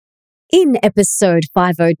In episode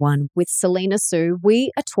 501 with Selena Sue,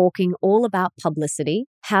 we are talking all about publicity,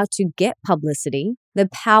 how to get publicity, the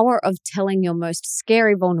power of telling your most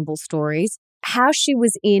scary, vulnerable stories, how she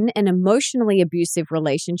was in an emotionally abusive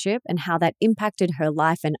relationship and how that impacted her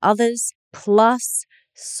life and others, plus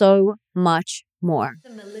so much more.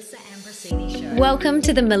 Welcome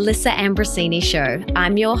to the Melissa Ambrosini Show.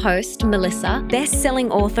 I'm your host, Melissa,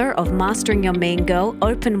 best-selling author of Mastering Your Mean Girl,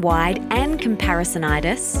 Open Wide, and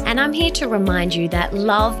Comparisonitis. And I'm here to remind you that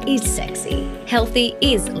love is sexy, healthy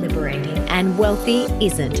is liberating, and wealthy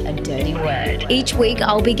isn't a dirty word. Each week,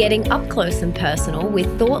 I'll be getting up close and personal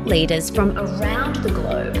with thought leaders from around the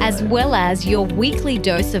globe, as well as your weekly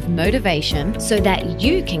dose of motivation so that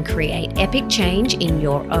you can create epic change in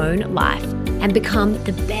your own life and become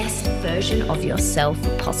the best version of yourself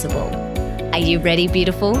possible. Are you ready,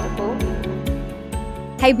 beautiful?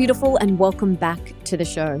 Hey, beautiful, and welcome back to the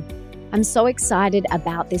show. I'm so excited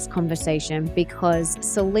about this conversation because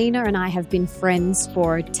Selena and I have been friends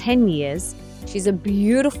for 10 years. She's a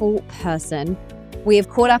beautiful person. We have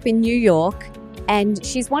caught up in New York, and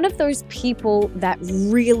she's one of those people that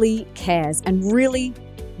really cares and really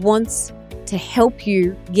wants to help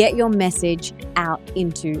you get your message out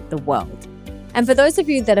into the world. And for those of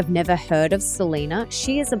you that have never heard of Selena,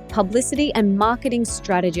 she is a publicity and marketing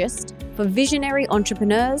strategist for visionary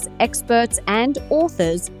entrepreneurs, experts, and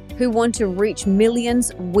authors who want to reach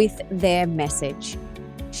millions with their message.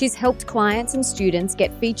 She's helped clients and students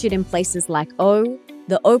get featured in places like O,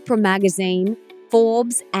 the Oprah magazine,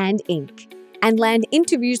 Forbes, and Inc., and land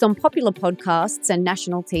interviews on popular podcasts and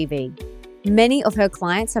national TV. Many of her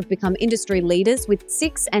clients have become industry leaders with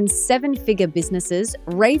 6- and 7-figure businesses,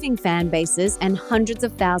 raving fan bases, and hundreds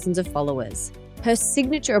of thousands of followers. Her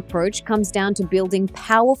signature approach comes down to building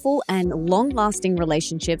powerful and long-lasting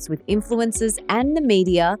relationships with influencers and the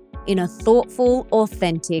media in a thoughtful,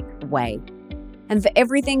 authentic way. And for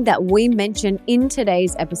everything that we mention in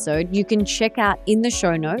today's episode, you can check out in the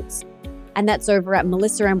show notes. And that's over at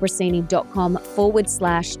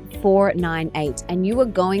melissaambrosini.com/498. And you are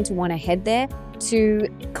going to want to head there to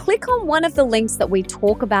click on one of the links that we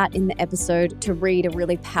talk about in the episode to read a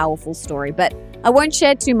really powerful story. But I won't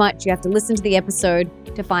share too much. You have to listen to the episode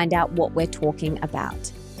to find out what we're talking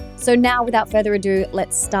about. So now, without further ado,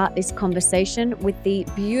 let's start this conversation with the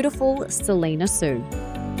beautiful Selena Sue.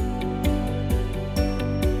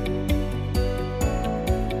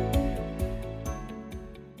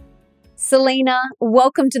 Selena,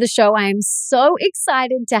 welcome to the show. I am so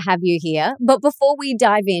excited to have you here. But before we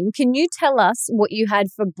dive in, can you tell us what you had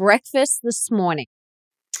for breakfast this morning?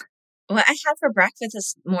 What I had for breakfast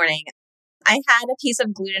this morning, I had a piece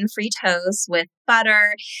of gluten-free toast with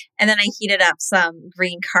butter, and then I heated up some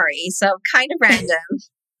green curry. So kind of random.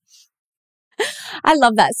 I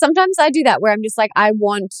love that. Sometimes I do that where I'm just like, I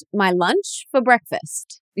want my lunch for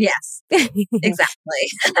breakfast. Yes, exactly.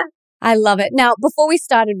 I love it. Now, before we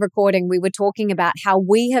started recording, we were talking about how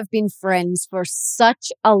we have been friends for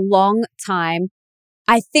such a long time.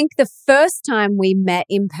 I think the first time we met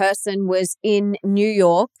in person was in New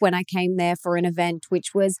York when I came there for an event,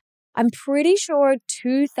 which was, I'm pretty sure,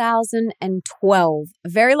 2012, a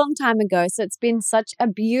very long time ago. So it's been such a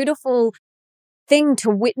beautiful thing to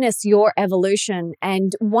witness your evolution.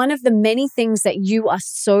 And one of the many things that you are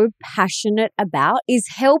so passionate about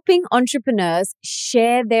is helping entrepreneurs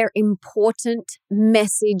share their important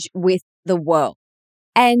message with the world.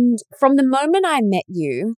 And from the moment I met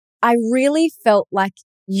you, I really felt like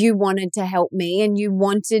you wanted to help me and you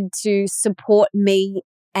wanted to support me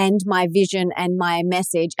and my vision and my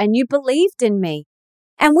message. And you believed in me.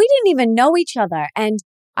 And we didn't even know each other. And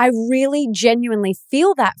I really genuinely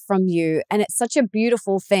feel that from you, and it's such a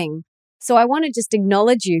beautiful thing. So I want to just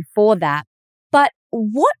acknowledge you for that. But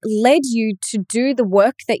what led you to do the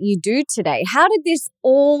work that you do today? How did this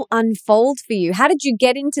all unfold for you? How did you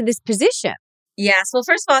get into this position? Yes. Well,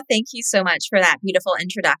 first of all, thank you so much for that beautiful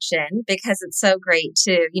introduction, because it's so great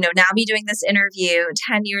to, now be doing this interview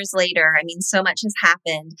 10 years later. I mean, so much has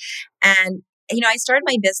happened. And I started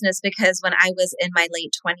my business because when I was in my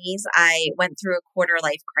late 20s, I went through a quarter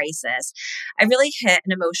life crisis. I really hit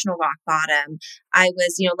an emotional rock bottom. I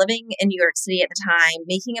was, living in New York City at the time,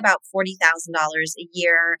 making about $40,000 a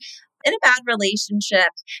year, in a bad relationship.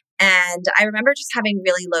 And I remember just having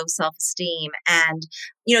really low self-esteem. And,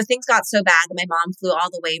 things got so bad that my mom flew all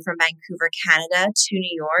the way from Vancouver, Canada to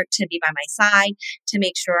New York to be by my side, to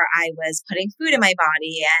make sure I was putting food in my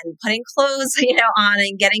body and putting clothes, on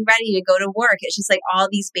and getting ready to go to work. It's just like all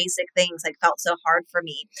these basic things felt so hard for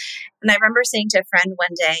me. And I remember saying to a friend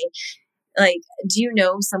one day, Like, do you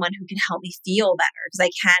know someone who can help me feel better? Because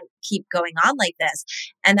I can't keep going on like this.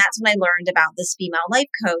 And that's when I learned about this female life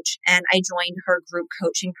coach and I joined her group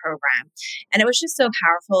coaching program. And it was just so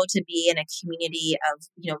powerful to be in a community of,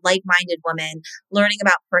 like-minded women learning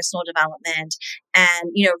about personal development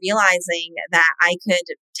and, realizing that I could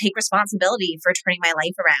take responsibility for turning my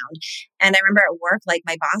life around. And I remember at work, like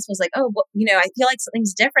my boss was like, oh, well, I feel like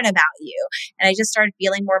something's different about you. And I just started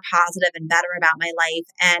feeling more positive and better about my life.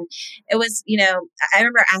 And it was, I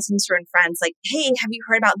remember asking certain friends like, hey, have you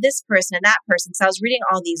heard about this person and that person? So I was reading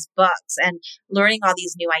all these books and learning all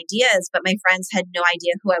these new ideas, but my friends had no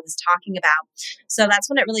idea who I was talking about. So that's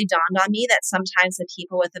when it really dawned on me that sometimes the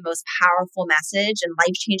people with the most powerful message and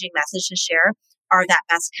life-changing message to share are that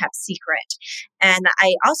best kept secret. And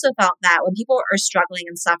I also felt that when people are struggling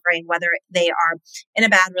and suffering, whether they are in a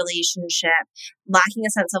bad relationship, lacking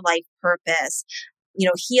a sense of life purpose,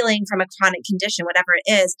 healing from a chronic condition, whatever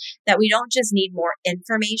it is, that we don't just need more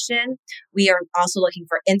information, we are also looking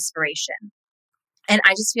for inspiration. And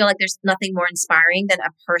I just feel like there's nothing more inspiring than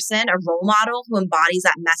a person, a role model who embodies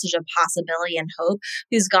that message of possibility and hope,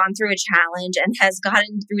 who's gone through a challenge and has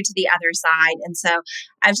gotten through to the other side. And so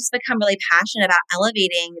I've just become really passionate about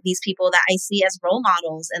elevating these people that I see as role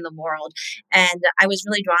models in the world. And I was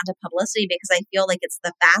really drawn to publicity because I feel like it's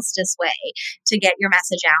the fastest way to get your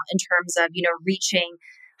message out in terms of, reaching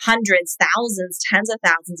hundreds, thousands, tens of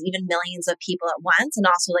thousands, even millions of people at once, and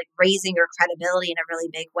also like raising your credibility in a really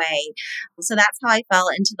big way. So that's how I fell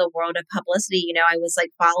into the world of publicity. I was like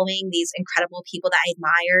following these incredible people that I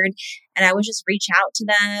admired, and I would just reach out to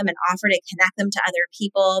them and offer to connect them to other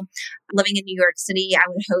people. Living in New York City, I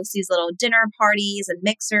would host these little dinner parties and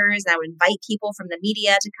mixers, and I would invite people from the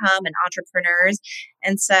media to come and entrepreneurs.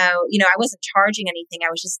 And so, I wasn't charging anything. I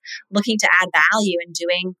was just looking to add value and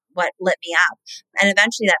doing what lit me up. And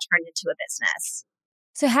eventually that turned into a business.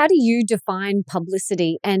 So how do you define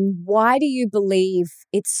publicity and why do you believe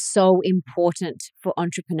it's so important for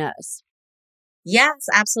entrepreneurs? Yes,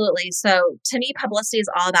 absolutely. So to me, publicity is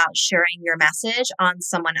all about sharing your message on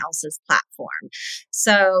someone else's platform.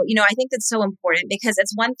 So, I think that's so important because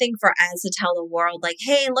it's one thing for us to tell the world like,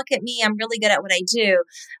 hey, look at me, I'm really good at what I do.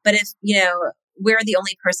 But if, we're the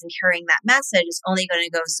only person carrying that message, it's only going to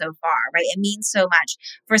go so far, right? It means so much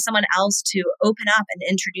for someone else to open up and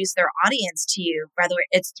introduce their audience to you, whether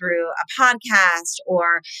it's through a podcast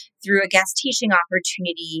or through a guest teaching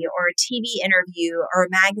opportunity or a TV interview or a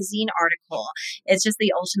magazine article. It's just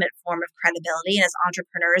the ultimate form of credibility. And as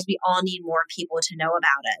entrepreneurs, we all need more people to know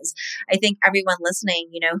about us. I think everyone listening,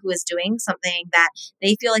 who is doing something that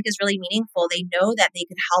they feel like is really meaningful, they know that they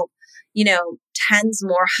could help tens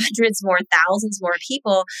more, hundreds more, thousands more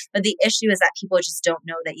people. But the issue is that people just don't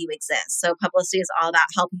know that you exist. So publicity is all about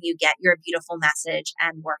helping you get your beautiful message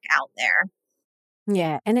and work out there.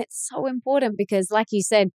 Yeah. And it's so important because like you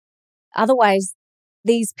said, otherwise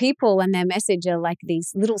these people and their message are like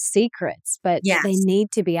these little secrets, but Yes. they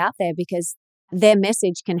need to be out there because their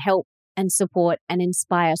message can help and support and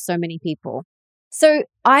inspire so many people. So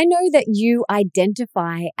I know that you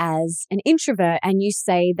identify as an introvert and you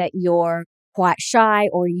say that you're quite shy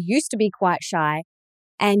or you used to be quite shy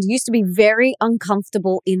and used to be very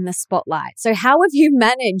uncomfortable in the spotlight. So how have you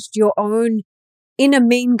managed your own inner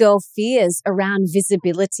mean girl fears around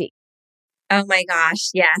visibility? Oh my gosh.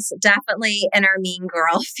 Yes, definitely inner mean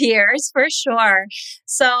girl fears for sure.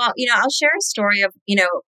 So, I'll share a story of,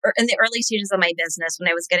 in the early stages of my business when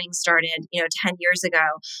I was getting started, 10 years ago,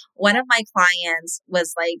 one of my clients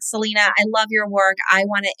was like, Selena, I love your work. I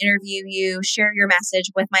want to interview you, share your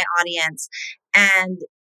message with my audience. And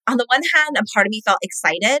on the one hand, a part of me felt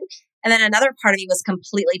excited. And then another part of me was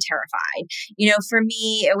completely terrified. For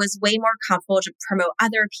me, it was way more comfortable to promote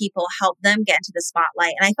other people, help them get into the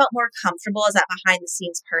spotlight. And I felt more comfortable as that behind the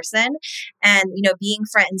scenes person and, being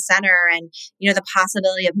front and center and, the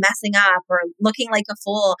possibility of messing up or looking like a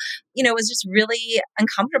fool, was just really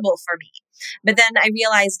uncomfortable for me. But then I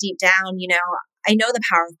realized deep down, I know the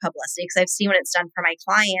power of publicity because I've seen what it's done for my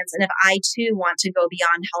clients. And if I too want to go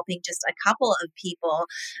beyond helping just a couple of people,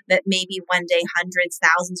 that maybe one day hundreds,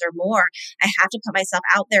 thousands or more, I have to put myself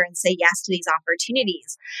out there and say yes to these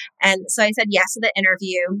opportunities. And so I said yes to the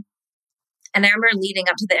interview. And I remember leading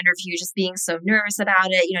up to the interview, just being so nervous about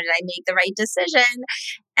it. Did I make the right decision?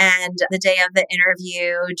 And the day of the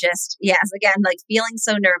interview, just, yes, again, like feeling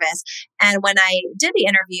so nervous. And when I did the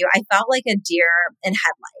interview, I felt like a deer in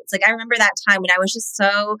headlights. Like I remember that time when I was just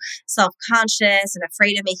so self-conscious and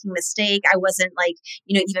afraid of making a mistake. I wasn't like,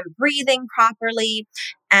 even breathing properly.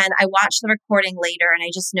 And I watched the recording later and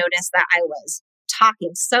I just noticed that I was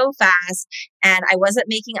talking so fast and I wasn't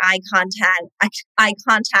making eye contact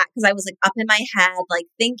because I was like up in my head, like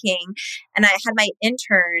thinking, and I had my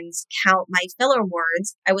interns count my filler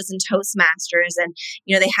words. I was in Toastmasters and,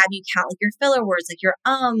 they have you count like your filler words, like your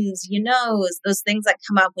ums, your nos, those things that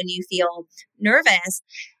come up when you feel nervous.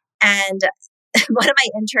 And one of my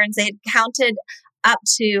interns, they had counted up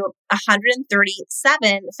to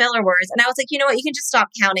 137 filler words. And I was like, you know what? You can just stop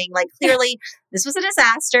counting. Like, clearly, this was a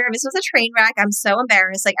disaster. This was a train wreck. I'm so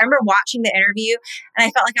embarrassed. Like, I remember watching the interview and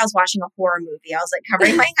I felt like I was watching a horror movie. I was like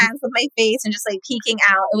covering my hands with my face and just like peeking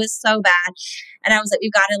out. It was so bad. And I was like,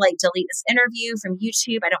 we've got to like delete this interview from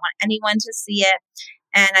YouTube. I don't want anyone to see it.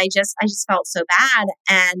 And I just felt so bad.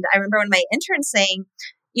 And I remember when my intern saying,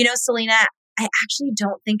 Selena, I actually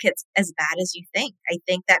don't think it's as bad as you think. I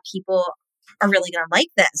think that people are really going to like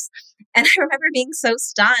this. And I remember being so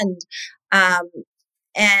stunned. But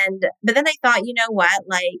then I thought, you know what,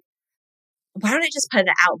 like, why don't I just put it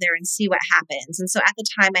out there and see what happens? And so at the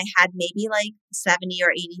time I had maybe like 70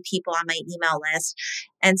 or 80 people on my email list.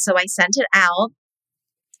 And so I sent it out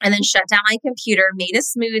and then shut down my computer, made a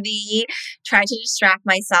smoothie, tried to distract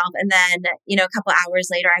myself. And then, a couple hours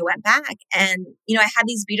later, I went back and, I had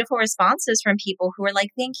these beautiful responses from people who were like,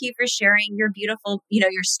 thank you for sharing your beautiful,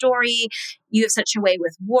 your story. You have such a way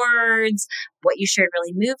with words. What you shared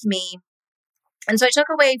really moved me. And so I took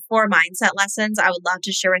away 4 mindset lessons I would love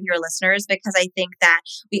to share with your listeners because I think that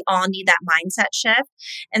we all need that mindset shift.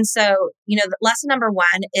 And so, lesson number 1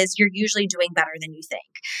 is you're usually doing better than you think.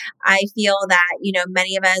 I feel that,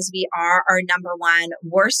 many of us, we are our number 1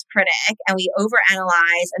 worst critic and we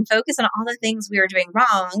overanalyze and focus on all the things we are doing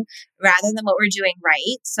wrong rather than what we're doing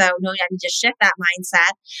right. So knowing that we just shift that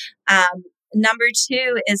mindset. Number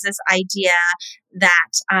 2 is this idea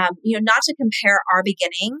that, not to compare our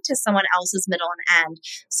beginning to someone else's middle and end.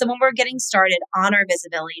 So when we're getting started on our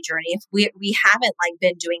visibility journey, if we haven't like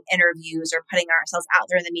been doing interviews or putting ourselves out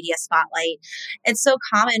there in the media spotlight, it's so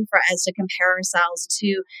common for us to compare ourselves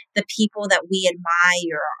to the people that we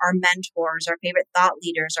admire, our mentors, our favorite thought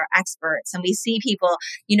leaders, our experts. And we see people,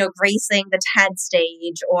 gracing the TED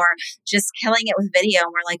stage or just killing it with video.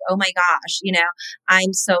 And we're like, oh my gosh,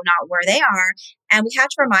 I'm so not where they are. And we have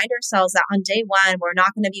to remind ourselves that on day 1, we're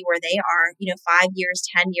not going to be where they are, 5 years,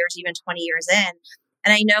 10 years, even 20 years in.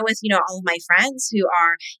 And I know with, all of my friends who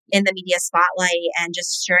are in the media spotlight and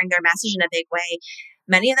just sharing their message in a big way,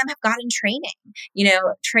 many of them have gotten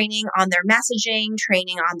training on their messaging,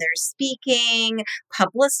 training on their speaking,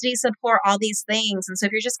 publicity support, all these things. And so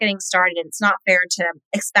if you're just getting started, it's not fair to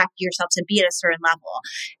expect yourself to be at a certain level.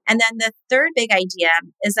 And then the third big idea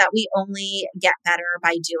is that we only get better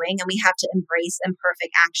by doing, and we have to embrace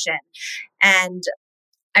imperfect action. And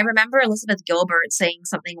I remember Elizabeth Gilbert saying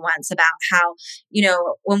something once about how,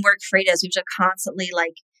 when we're creatives, we have to constantly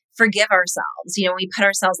like forgive ourselves. We put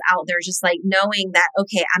ourselves out there just like knowing that,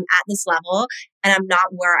 okay, I'm at this level and I'm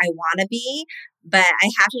not where I want to be, but I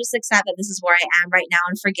have to just accept that this is where I am right now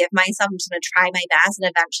and forgive myself. I'm just going to try my best and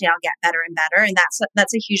eventually I'll get better and better. And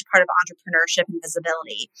that's a huge part of entrepreneurship and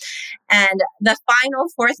visibility. And the final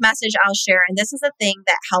 4th message I'll share, and this is the thing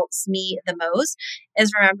that helps me the most, is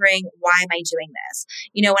remembering, why am I doing this?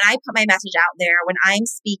 When I put my message out there, when I'm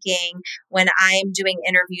speaking, when I'm doing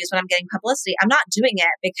interviews, when I'm getting publicity, I'm not doing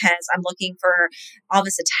it because I'm looking for all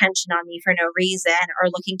this attention on me for no reason or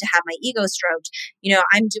looking to have my ego stroked.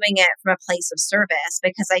 I'm doing it from a place of service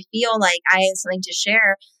because I feel like I have something to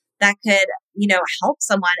share that could, help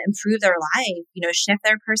someone improve their life, shift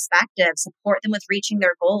their perspective, support them with reaching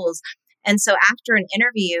their goals. And so after an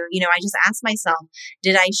interview, I just asked myself,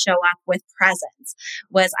 did I show up with presence?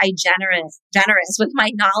 Was I generous with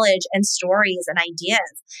my knowledge and stories and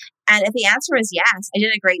ideas? And if the answer is yes, I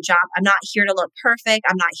did a great job. I'm not here to look perfect.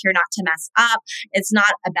 I'm not here not to mess up. It's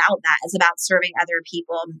not about that. It's about serving other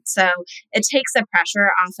people. So it takes the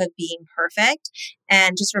pressure off of being perfect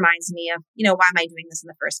and just reminds me of, why am I doing this in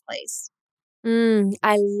the first place?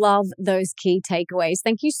 I love those key takeaways.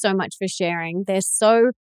 Thank you so much for sharing. They're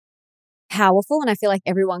so powerful and I feel like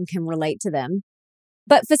everyone can relate to them.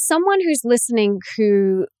 But for someone who's listening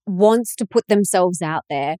who wants to put themselves out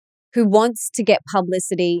there, who wants to get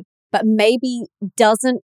publicity, but maybe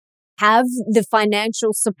doesn't have the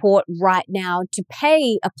financial support right now to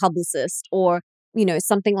pay a publicist or,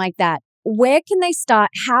 something like that, where can they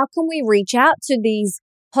start? How can we reach out to these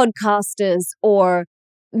podcasters or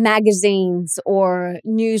magazines or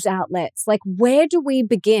news outlets? Like, where do we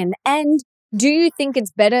begin? And do you think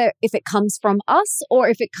it's better if it comes from us or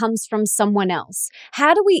if it comes from someone else?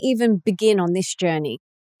 How do we even begin on this journey?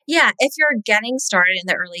 Yeah, if you're getting started in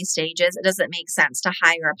the early stages, it doesn't make sense to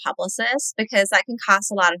hire a publicist because that can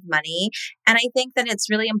cost a lot of money. And I think that it's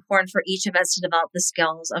really important for each of us to develop the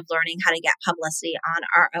skills of learning how to get publicity on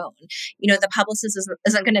our own. The publicist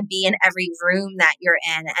isn't going to be in every room that you're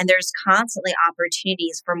in, and there's constantly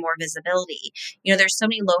opportunities for more visibility. There's so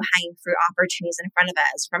many low hanging fruit opportunities in front of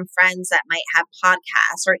us from friends that might have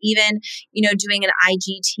podcasts or even, doing an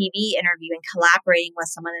IGTV interview and collaborating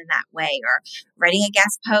with someone in that way or writing a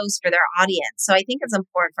guest post for their audience. So I think it's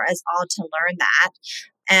important for us all to learn that.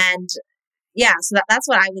 And yeah, so that's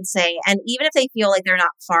what I would say. And even if they feel like they're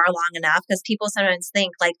not far along enough, because people sometimes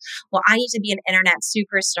think like, well, I need to be an internet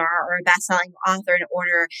superstar or a best-selling author in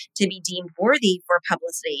order to be deemed worthy for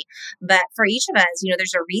publicity. But for each of us,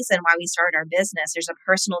 there's a reason why we started our business. There's a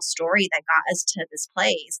personal story that got us to this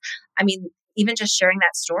place. I mean, even just sharing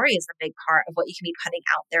that story is a big part of what you can be putting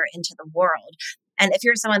out there into the world. And if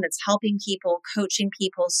you're someone that's helping people, coaching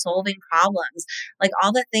people, solving problems, like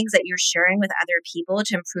all the things that you're sharing with other people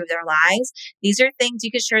to improve their lives, these are things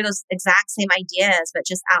you could share those exact same ideas, but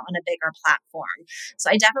just out on a bigger platform.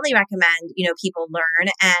 So I definitely recommend, people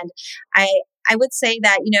learn. And I would say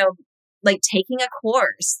that, like taking a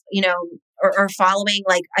course, or following,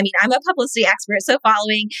 I'm a publicity expert. So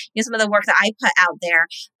following, some of the work that I put out there,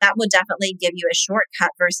 that would definitely give you a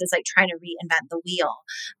shortcut versus like trying to reinvent the wheel.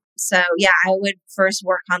 So yeah, I would first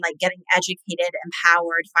work on like getting educated,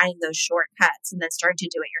 empowered, finding those shortcuts, and then starting to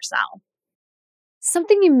do it yourself.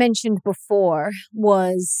 Something you mentioned before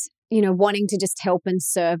was, wanting to just help and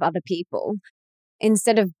serve other people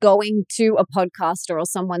instead of going to a podcaster or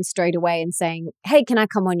someone straight away and saying, hey, can I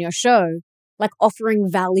come on your show? Like offering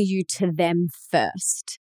value to them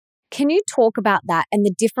first. Can you talk about that and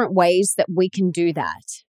the different ways that we can do that?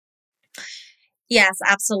 Yes,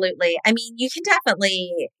 absolutely. I mean, you can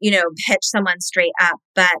definitely, pitch someone straight up,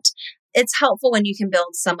 but it's helpful when you can build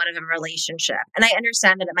somewhat of a relationship. And I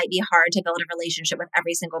understand that it might be hard to build a relationship with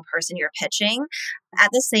every single person you're pitching. At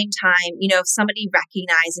the same time, if somebody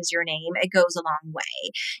recognizes your name, it goes a long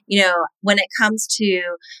way. When it comes to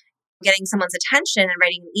getting someone's attention and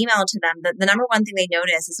writing an email to them, the number one thing they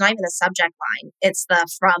notice is not even the subject line, it's the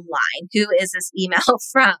from line. Who is this email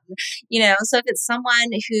from? So if it's someone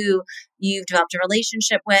who you've developed a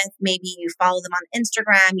relationship with, maybe you follow them on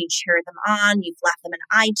Instagram, you cheer them on, you've left them an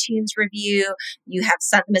iTunes review, you have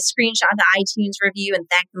sent them a screenshot of the iTunes review and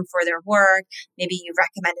thanked them for their work. Maybe you've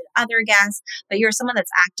recommended other guests, but you're someone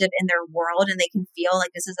that's active in their world and they can feel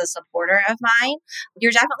like this is a supporter of mine.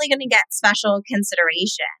 You're definitely going to get special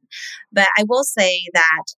consideration. But I will say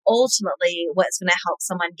that ultimately what's going to help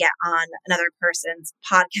someone get on another person's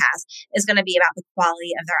podcast is going to be about the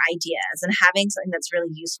quality of their ideas and having something that's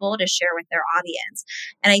really useful to share with their audience.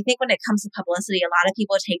 And I think when it comes to publicity, a lot of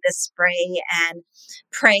people take this spray and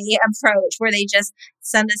pray approach where they just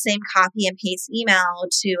send the same copy and paste email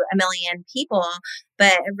to a million people.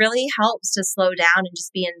 But it really helps to slow down and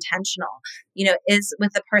just be intentional. Is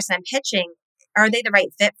with the person I'm pitching, are they the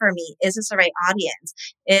right fit for me? Is this the right audience?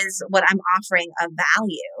 Is what I'm offering of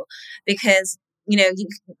value? Because,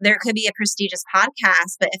 there could be a prestigious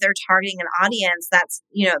podcast, but if they're targeting an audience that's,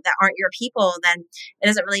 that aren't your people, then it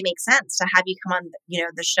doesn't really make sense to have you come on,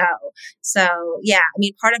 the show. So yeah, I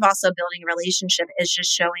mean, part of also building a relationship is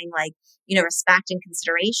just showing like, respect and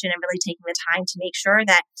consideration and really taking the time to make sure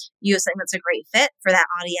that you have something that's a great fit for that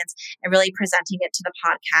audience and really presenting it to the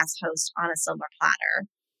podcast host on a silver platter.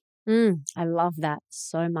 I love that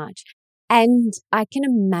so much. And I can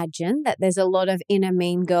imagine that there's a lot of inner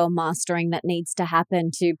mean girl mastering that needs to happen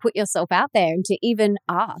to put yourself out there and to even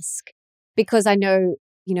ask. Because I know,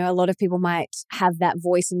 a lot of people might have that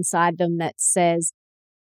voice inside them that says,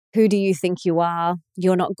 who do you think you are?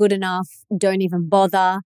 You're not good enough. Don't even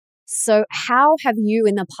bother. So how have you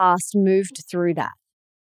in the past moved through that?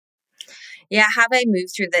 Yeah, have I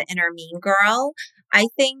moved through the inner mean girl? I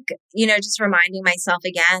think, just reminding myself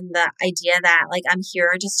again, the idea that like I'm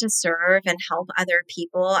here just to serve and help other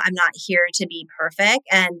people. I'm not here to be perfect,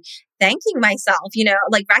 and thanking myself,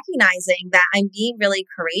 like recognizing that I'm being really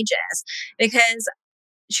courageous, because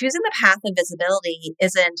choosing the path of visibility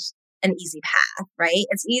isn't an easy path, right?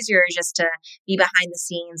 It's easier just to be behind the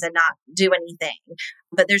scenes and not do anything.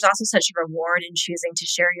 But there's also such a reward in choosing to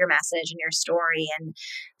share your message and your story and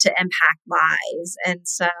to impact lives. And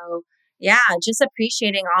so, yeah, just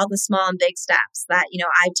appreciating all the small and big steps that,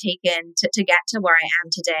 I've taken to get to where I am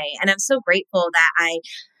today. And I'm so grateful that I,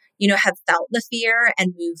 have felt the fear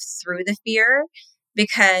and moved through the fear,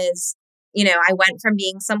 because, I went from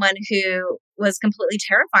being someone who was completely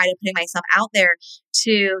terrified of putting myself out there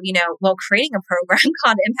to, creating a program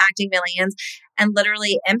called Impacting Millions and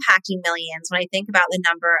literally impacting millions. When I think about the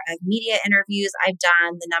number of media interviews I've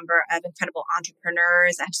done, the number of incredible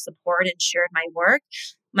entrepreneurs I've supported and shared my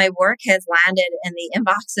work has landed in the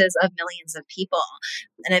inboxes of millions of people.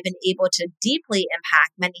 And I've been able to deeply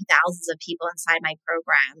impact many thousands of people inside my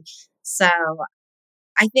program. So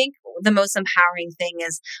I think the most empowering thing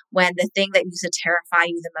is when the thing that used to terrify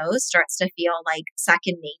you the most starts to feel like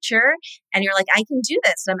second nature. And you're like, I can do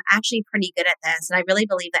this. And I'm actually pretty good at this. And I really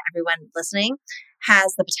believe that everyone listening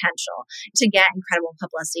has the potential to get incredible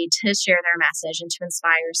publicity, to share their message, and to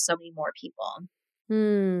inspire so many more people.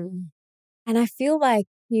 And I feel like,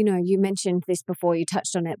 you mentioned this before, you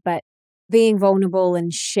touched on it, but being vulnerable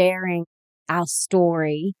and sharing our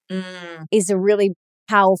story is a really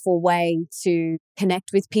powerful way to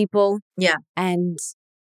connect with people. Yeah. And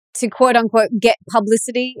to quote unquote get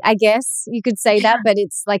publicity, I guess you could say that, but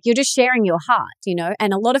it's like you're just sharing your heart,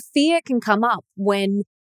 and a lot of fear can come up when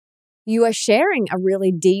you are sharing a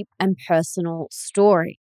really deep and personal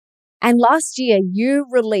story. And last year, you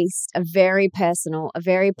released a very personal, a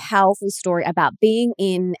very powerful story about being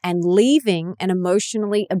in and leaving an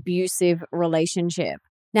emotionally abusive relationship.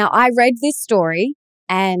 Now, I read this story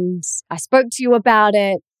and I spoke to you about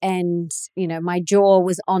it and, my jaw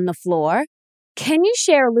was on the floor. Can you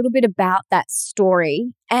share a little bit about that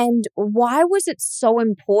story and why was it so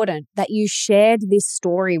important that you shared this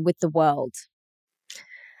story with the world?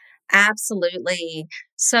 Absolutely.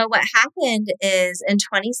 So what happened is in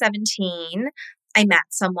 2017, I met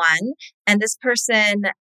someone and this person,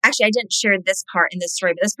 actually, I didn't share this part in this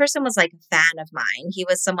story, but this person was like a fan of mine. He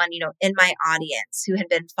was someone, in my audience who had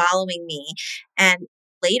been following me. And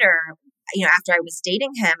later, after I was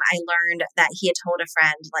dating him, I learned that he had told a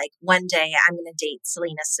friend, like, one day I'm going to date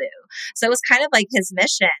Selena Sue. So it was kind of like his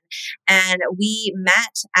mission. And we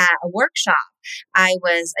met at a workshop. I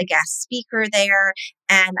was a guest speaker there.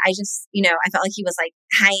 And I just, I felt like he was like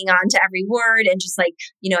hanging on to every word and just like,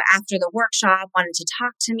 after the workshop wanted to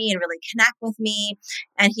talk to me and really connect with me.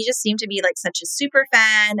 And he just seemed to be like such a super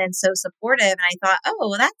fan and so supportive. And I thought, oh,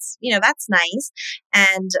 well, that's nice.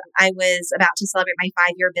 And I was about to celebrate my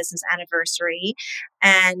 5-year business anniversary.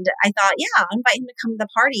 And I thought, yeah, I'll invite him to come to the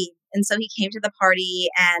party. And so he came to the party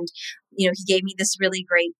and, he gave me this really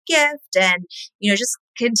great gift and, just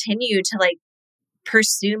continued to like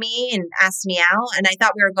pursue me and ask me out. And I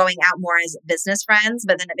thought we were going out more as business friends,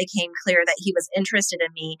 but then it became clear that he was interested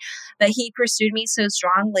in me. But he pursued me so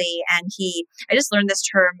strongly. And I just learned this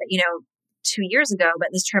term, 2 years ago, but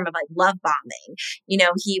this term of like love bombing.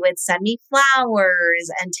 He would send me flowers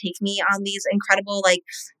and take me on these incredible,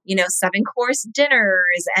 7-course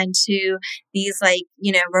dinners and to these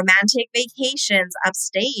romantic vacations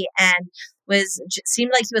upstate and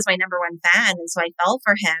seemed like he was my number one fan. And so I fell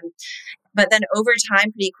for him. But then over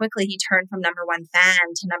time, pretty quickly, he turned from number one fan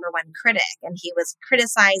to number one critic. And he was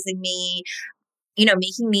criticizing me,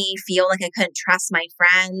 making me feel like I couldn't trust my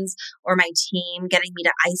friends or my team, getting me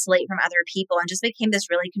to isolate from other people, and just became this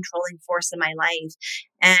really controlling force in my life.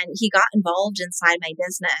 And he got involved inside my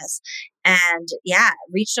business and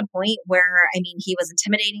reached a point where, he was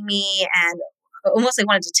intimidating me and almost I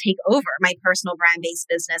wanted to take over my personal brand-based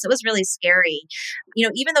business. It was really scary.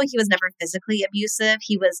 Even though he was never physically abusive,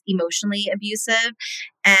 he was emotionally abusive.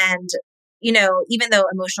 And, even though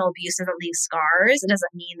emotional abuse doesn't leave scars, it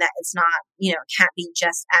doesn't mean that it's not, can't be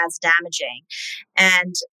just as damaging.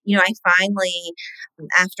 And, I finally,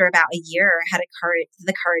 after about a year, had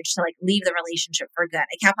the courage to like leave the relationship for good.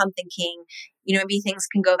 I kept on thinking, maybe things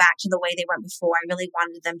can go back to the way they went before. I really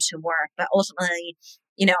wanted them to work, but ultimately,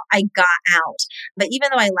 I got out. But even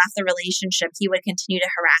though I left the relationship, he would continue to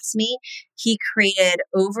harass me. He created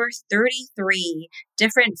over 33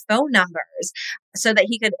 different phone numbers so that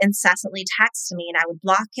he could incessantly text me, and I would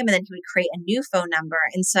block him and then he would create a new phone number.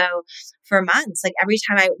 And so for months, like every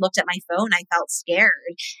time I looked at my phone, I felt scared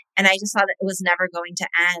and I just thought that it was never going to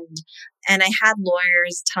end. And I had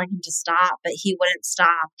lawyers telling him to stop, but he wouldn't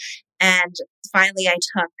stop. And finally, I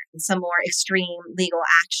took some more extreme legal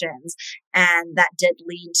actions, and that did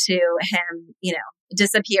lead to him,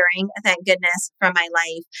 disappearing, thank goodness, from my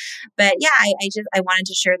life. But I wanted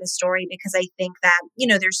to share this story because I think that,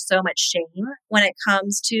 there's so much shame when it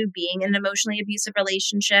comes to being in an emotionally abusive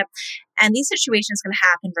relationship. And these situations can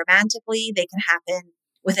happen romantically. They can happen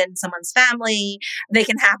within someone's family. They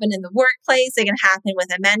can happen in the workplace. They can happen with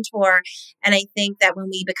a mentor. And I think that when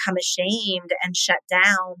we become ashamed and shut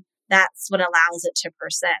down, that's what allows it to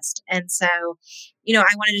persist. And so,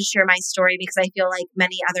 I wanted to share my story because I feel like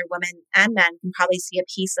many other women and men can probably see a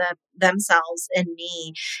piece of themselves in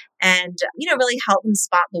me and, really help them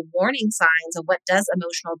spot the warning signs of what does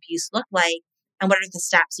emotional abuse look like and what are the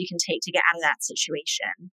steps you can take to get out of that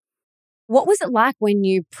situation. What was it like when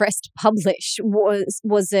you pressed publish?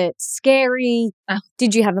 Was it scary?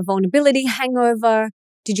 Did you have a vulnerability hangover?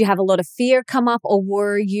 Did you have a lot of fear come up, or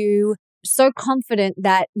were you so confident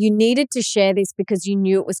that you needed to share this because you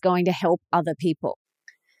knew it was going to help other people?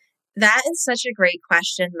 That is such a great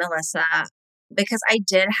question, Melissa, because I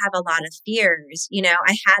did have a lot of fears.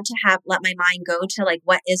 I had to let my mind go to like,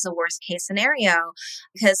 what is the worst case scenario?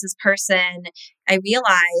 Because this person I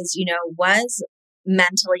realized, was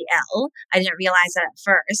mentally ill. I didn't realize that at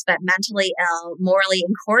first, but mentally ill, morally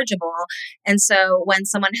incorrigible. And so when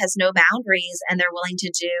someone has no boundaries and they're willing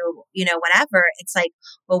to do, whatever, it's like,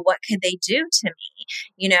 well, what could they do to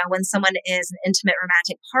me? When someone is an intimate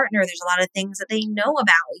romantic partner, there's a lot of things that they know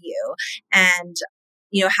about you and,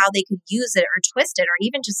 how they could use it or twist it or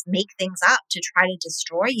even just make things up to try to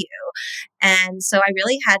destroy you. And so I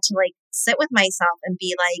really had to like sit with myself and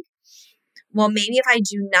be like, well, maybe if I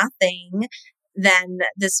do nothing, then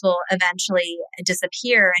this will eventually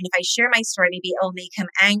disappear. And if I share my story, maybe it will make him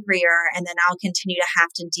angrier and then I'll continue to have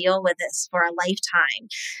to deal with this for a lifetime.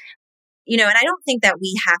 And I don't think that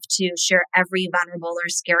we have to share every vulnerable or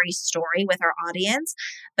scary story with our audience.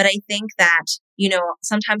 But I think that,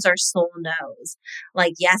 sometimes our soul knows,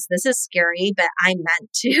 like, yes, this is scary, but I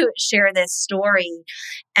meant to share this story.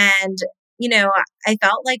 And, I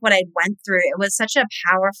felt like what I went through, it was such a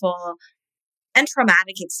powerful and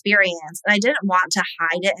traumatic experience. And I didn't want to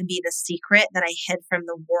hide it and be the secret that I hid from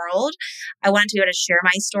the world. I wanted to be able to share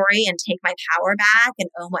my story and take my power back and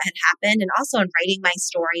own what had happened. And also in writing my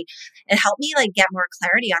story, it helped me like get more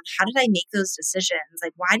clarity on how did I make those decisions?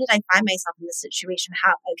 Like, why did I find myself in this situation?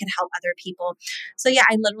 How I could help other people. So yeah,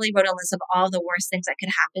 I literally wrote a list of all the worst things that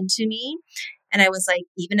could happen to me. And I was like,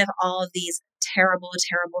 even if all of these terrible,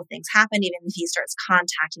 terrible things happen, even if he starts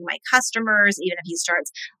contacting my customers, even if he starts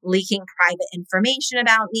leaking private information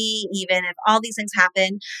about me, even if all these things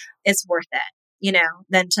happen, it's worth it,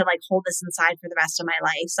 than to like hold this inside for the rest of my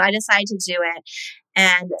life. So I decided to do it.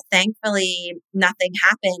 And thankfully, nothing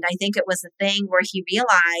happened. I think it was a thing where he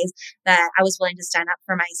realized that I was willing to stand up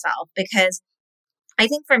for myself because I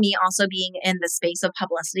think for me, also being in the space of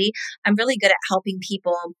publicity, I'm really good at helping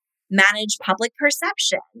people manage public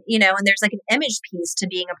perception, and there's like an image piece to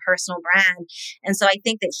being a personal brand. And so I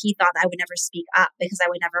think that he thought that I would never speak up because I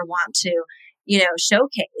would never want to,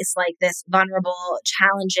 showcase like this vulnerable,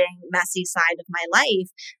 challenging, messy side of my life.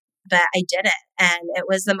 But I did it. And it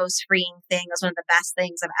was the most freeing thing. It was one of the best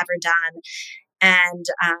things I've ever done. And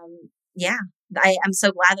yeah, I'm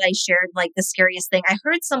so glad that I shared like the scariest thing. I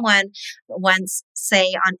heard someone once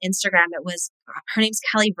say on Instagram, her name's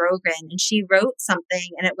Kelly Brogan, and she wrote something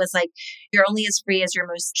and it was like, you're only as free as your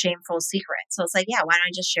most shameful secret. So it's like, yeah, why don't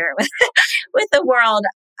I just share it with, with the world?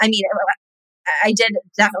 I mean, I did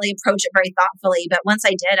definitely approach it very thoughtfully, but once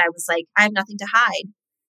I did, I was like, I have nothing to hide.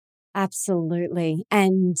 Absolutely.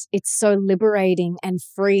 And it's so liberating and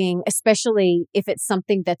freeing, especially if it's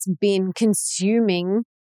something that's been consuming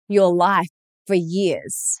your life for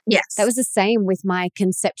years. Yes. That was the same with my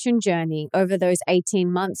conception journey over those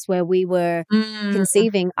 18 months where we were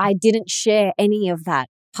conceiving. I didn't share any of that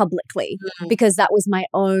publicly because that was my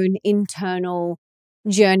own internal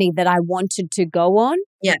journey that I wanted to go on.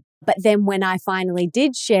 Yeah. But then when I finally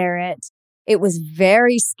did share it, it was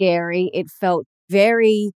very scary. It felt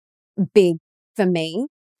very big for me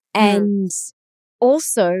and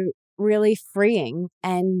also really freeing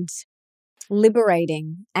and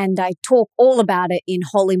liberating. And I talk all about it in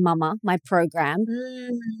Holy Mama, my program.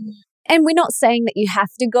 And we're not saying that you have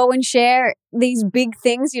to go and share these big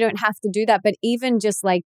things. You don't have to do that. But even just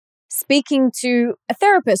like speaking to a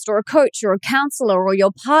therapist or a coach or a counselor or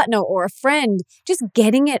your partner or a friend, just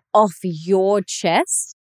getting it off your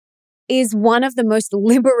chest is one of the most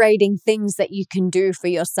liberating things that you can do for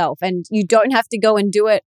yourself. And you don't have to go and do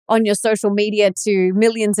it on your social media to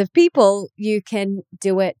millions of people. You can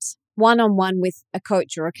do it one-on-one with a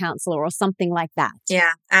coach or a counselor or something like that.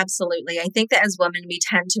 Yeah, absolutely. I think that as women, we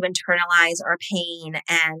tend to internalize our pain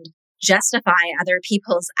and justify other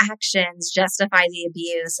people's actions, justify the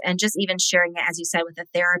abuse, and just even sharing it, as you said, with a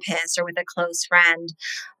therapist or with a close friend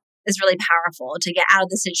is really powerful to get out of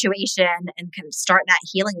the situation and kind of start that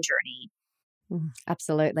healing journey.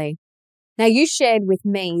 Absolutely. Now, you shared with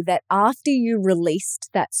me that after you released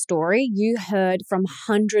that story, you heard from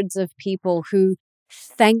hundreds of people who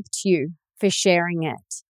thanked you for sharing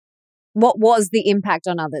it. What was the impact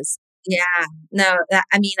on others? Yeah, no,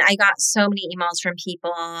 I mean, I got so many emails from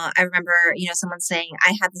people. I remember, someone saying,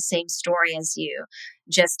 I had the same story as you,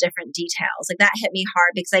 just different details. Like that hit me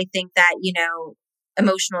hard because I think that,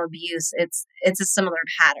 emotional abuse, it's a similar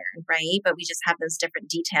pattern, right? But we just have those different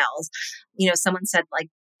details. Someone said like,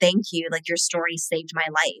 thank you, like your story saved my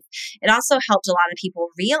life. It also helped a lot of people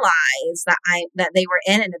realize that they were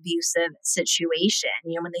in an abusive situation,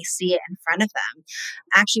 when they see it in front of them.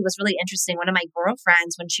 Actually, was really interesting. One of my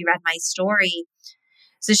girlfriends, when she read my story,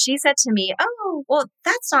 so she said to me, "Oh, well,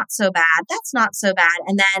 that's not so bad. That's not so bad."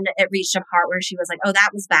 And then it reached a part where she was like, "Oh, that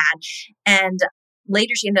was bad." And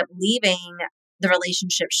later she ended up leaving the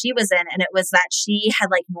relationship she was in. And it was that she had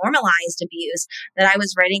like normalized abuse, that I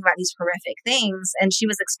was writing about these horrific things and she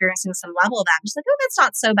was experiencing some level of that. She's like, "Oh, that's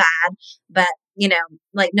not so bad." But,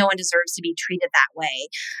 like no one deserves to be treated that way.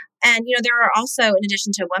 And, there were also, in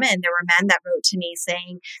addition to women, there were men that wrote to me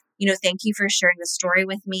saying, thank you for sharing the story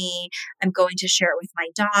with me. I'm going to share it with my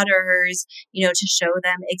daughters, to show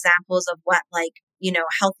them examples of what like,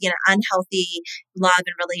 healthy and unhealthy love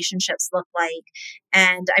and relationships look like.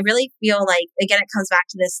 And I really feel like, again, it comes back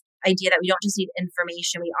to this idea that we don't just need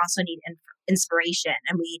information, we also need inspiration,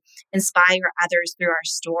 and we inspire others through our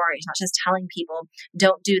stories, not just telling people,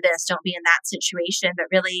 don't do this, don't be in that situation, but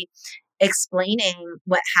really explaining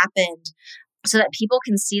what happened so that people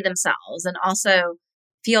can see themselves and also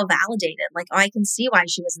feel validated. Like, oh, I can see why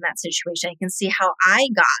she was in that situation. I can see how I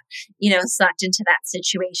got, sucked into that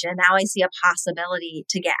situation. Now I see a possibility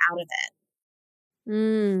to get out of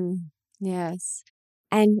it. Yes.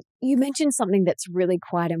 And you mentioned something that's really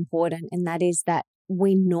quite important, and that is that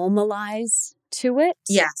we normalize to it.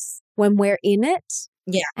 Yes. When we're in it.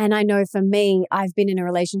 Yeah. And I know for me, I've been in a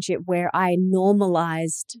relationship where I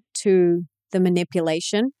normalized to the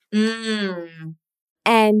manipulation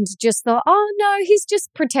and just thought, oh no, he's just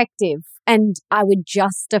protective. And I would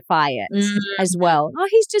justify it as well. Oh,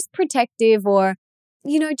 he's just protective, or,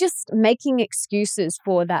 just making excuses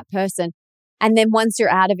for that person. And then once you're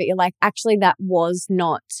out of it, you're like, actually, that was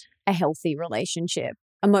not a healthy relationship,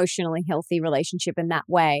 emotionally healthy relationship in that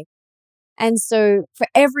way. And so for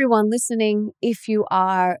everyone listening, if you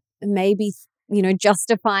are maybe,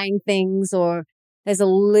 justifying things, or there's a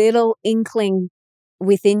little inkling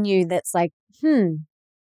within you that's like,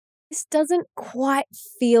 this doesn't quite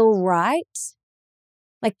feel right.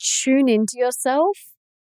 Like, tune into yourself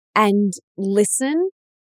and listen.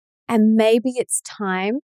 And maybe it's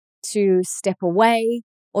time to step away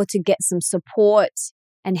or to get some support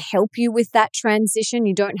and help you with that transition.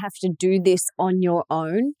 You don't have to do this on your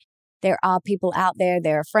own. There are people out there,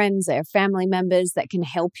 there are friends, there are family members that can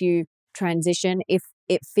help you transition if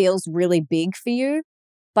it feels really big for you.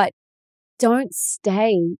 But don't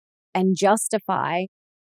stay and justify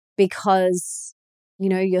because,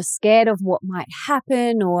 you're scared of what might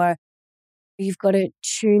happen, or you've got to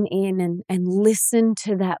tune in and listen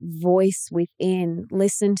to that voice within.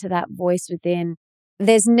 Listen to that voice within.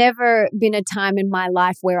 There's never been a time in my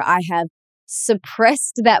life where I have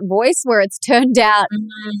suppressed that voice where it's turned out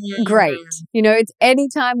great. It's any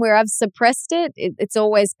time where I've suppressed it, it's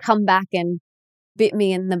always come back and bit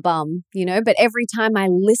me in the bum, but every time I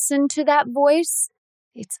listen to that voice,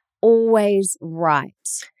 it's always right.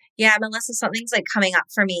 Yeah, Melissa, something's like coming up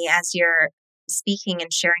for me as you're speaking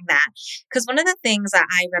and sharing that. Because one of the things that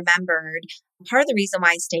I remembered, part of the reason why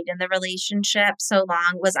I stayed in the relationship so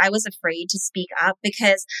long was I was afraid to speak up,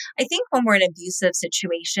 because I think when we're in abusive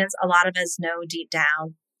situations, a lot of us know deep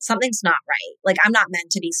down something's not right. Like, I'm not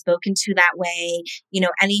meant to be spoken to that way.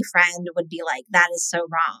 Any friend would be like, that is so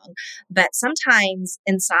wrong. But sometimes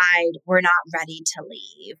inside, we're not ready to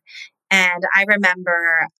leave. And I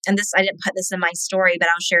remember, and this, I didn't put this in my story, but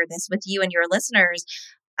I'll share this with you and your listeners.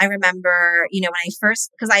 I remember, when I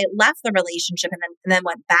first, because I left the relationship and then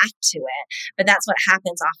went back to it. But that's what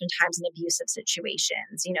happens oftentimes in abusive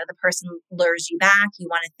situations. The person lures you back. You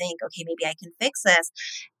want to think, okay, maybe I can fix this.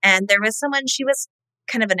 And there was someone, she was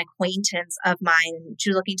kind of an acquaintance of mine. She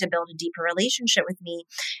was looking to build a deeper relationship with me.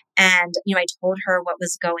 And, I told her what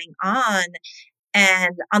was going on.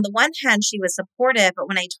 And on the one hand, she was supportive, but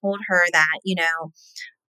when I told her that,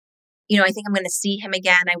 I think I'm going to see him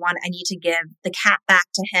again, I need to give the cat back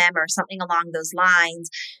to him or something along those lines,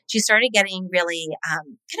 she started getting really kind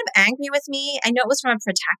of angry with me. I know it was from a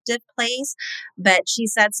protective place, but she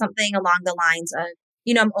said something along the lines of,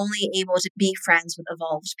 I'm only able to be friends with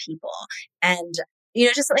evolved people. And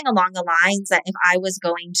just something along the lines that if I was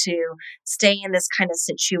going to stay in this kind of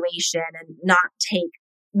situation and not take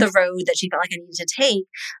the road that she felt like I needed to take,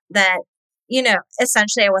 that,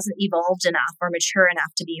 essentially I wasn't evolved enough or mature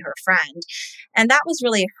enough to be her friend. And that was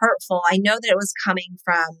really hurtful. I know that it was coming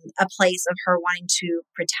from a place of her wanting to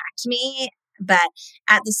protect me. But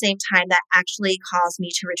at the same time, that actually caused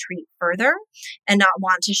me to retreat further and not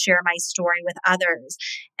want to share my story with others.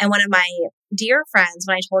 And one of my dear friends,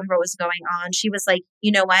 when I told her what was going on, she was like,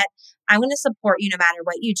 you know what? I'm going to support you no matter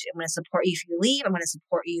what you do. I'm going to support you if you leave. I'm going to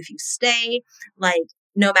support you if you stay. Like,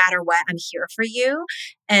 no matter what, I'm here for you.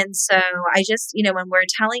 And so I just, when we're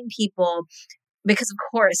telling people, because of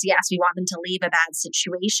course, yes, we want them to leave a bad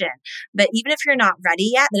situation. But even if you're not ready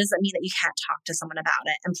yet, that doesn't mean that you can't talk to someone about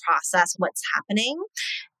it and process what's happening.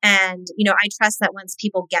 And, I trust that once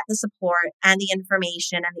people get the support and the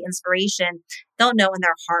information and the inspiration, they'll know in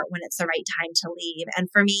their heart when it's the right time to leave. And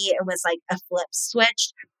for me, it was like a flip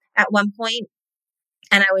switch at one point.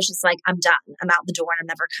 And I was just like, I'm done. I'm out the door and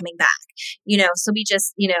I'm never coming back. So we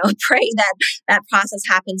just, pray that that process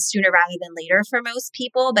happens sooner rather than later for most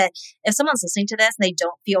people. But if someone's listening to this and they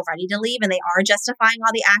don't feel ready to leave and they are justifying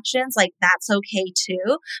all the actions, like that's okay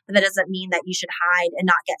too. But that doesn't mean that you should hide and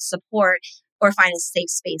not get support or find a safe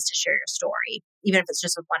space to share your story, even if it's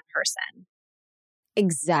just with one person.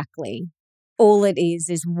 Exactly. All it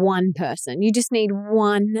is one person. You just need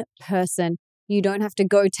one person. You don't have to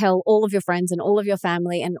go tell all of your friends and all of your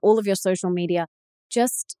family and all of your social media.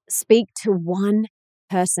 Just speak to one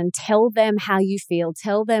person. Tell them how you feel.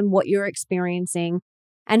 Tell them what you're experiencing.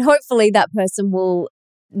 And hopefully that person will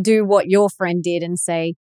do what your friend did and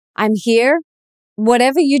say, I'm here.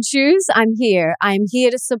 Whatever you choose, I'm here. I'm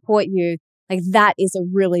here to support you. Like that is a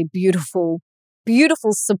really beautiful,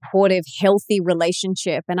 supportive, healthy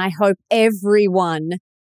relationship. And I hope everyone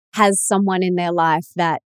has someone in their life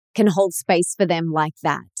that can hold space for them like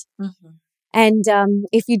that. Mm-hmm. And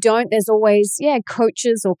if you don't, there's always,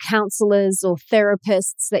 coaches or counselors or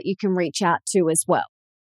therapists that you can reach out to as well.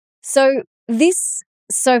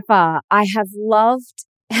 So far, I have loved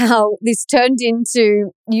how this turned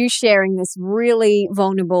into you sharing this really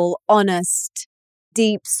vulnerable, honest,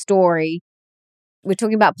 deep story. We're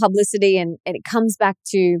talking about publicity and it comes back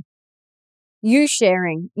to you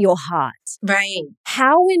sharing your heart. Right.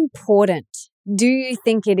 How important do you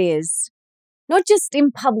think it is, not just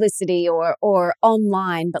in publicity or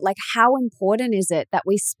online, but like how important is it that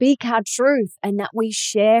we speak our truth and that we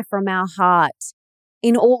share from our heart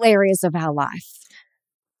in all areas of our life?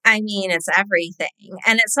 I mean, it's everything.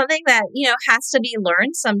 And it's something that, has to be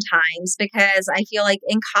learned sometimes because I feel like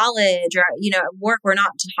in college or, at work, we're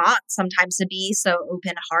not taught sometimes to be so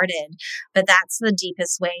open-hearted, but that's the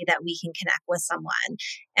deepest way that we can connect with someone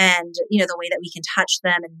and, the way that we can touch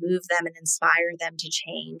them and move them and inspire them to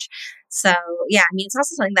change. So, it's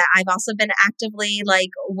also something that I've also been actively like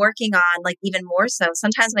working on, like even more so.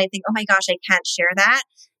 Sometimes when I think, oh my gosh, I can't share that,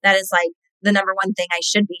 that is like the number one thing I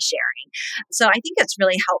should be sharing. So I think it's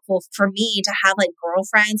really helpful for me to have like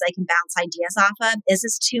girlfriends I can bounce ideas off of. Is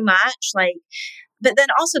this too much? But then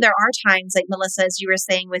also there are times like Melissa, as you were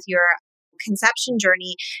saying with your conception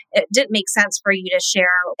journey, it didn't make sense for you to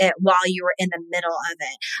share it while you were in the middle of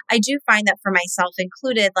it. I do find that for myself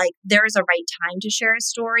included, like there is a right time to share a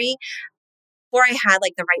story. Before I had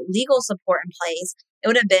like the right legal support in place, it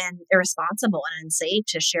would have been irresponsible and unsafe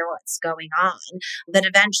to share what's going on. Then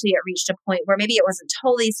eventually it reached a point where maybe it wasn't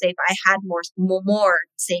totally safe. I had more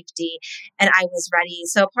safety and I was ready.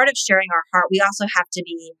 So part of sharing our heart, we also have to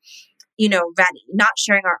be, ready, not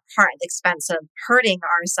sharing our heart at the expense of hurting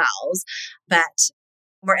ourselves, but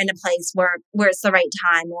we're in a place where it's the right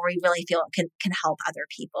time, where we really feel it can help other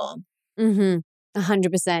people. Mm-hmm.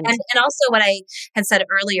 100%. And also what I had said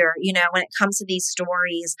earlier, when it comes to these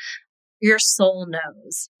stories, your soul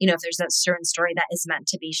knows, if there's a certain story that is meant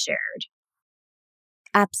to be shared.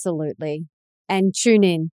 Absolutely. And tune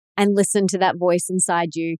in and listen to that voice inside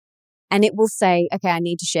you. And it will say, okay, I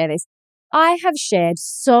need to share this. I have shared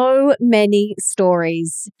so many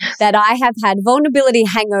stories that I have had vulnerability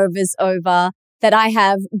hangovers over, that I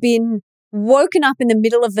have been woken up in the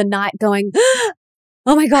middle of the night going,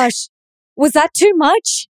 oh my gosh, was that too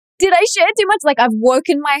much? Did I share too much? Like I've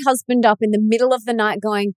woken my husband up in the middle of the night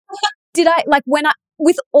going,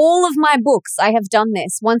 with all of my books, I have done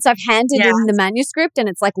this. Once I've handed in the manuscript and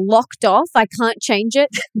it's like locked off, I can't change it.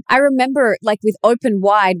 I remember like with Open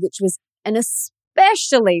Wide, which was an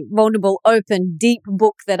especially vulnerable, open, deep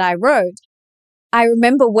book that I wrote. I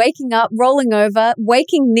remember waking up, rolling over,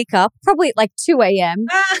 waking Nick up probably at like 2 a.m.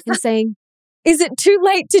 and saying, is it too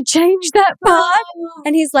late to change that part?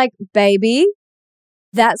 And he's like, baby,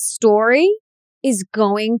 that story is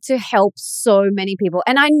going to help so many people.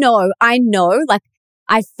 And I know, like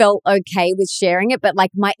I felt okay with sharing it, but like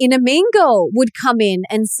my inner mean girl would come in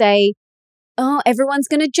and say, oh, everyone's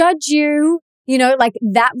going to judge you, like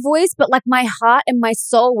that voice. But like my heart and my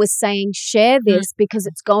soul was saying, share this because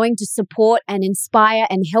it's going to support and inspire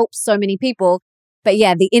and help so many people. But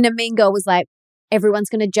yeah, the inner mean girl was like, everyone's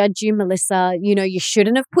going to judge you, Melissa. You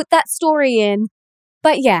shouldn't have put that story in.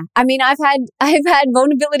 But yeah, I mean, I've had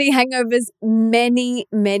vulnerability hangovers many,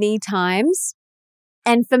 many times.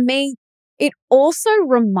 And for me, it also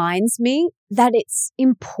reminds me that it's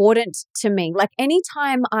important to me. Like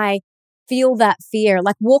anytime I feel that fear,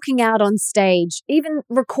 like walking out on stage, even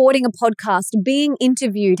recording a podcast, being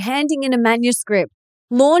interviewed, handing in a manuscript,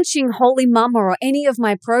 launching Holy Mama or any of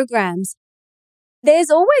my programs, there's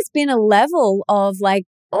always been a level of like,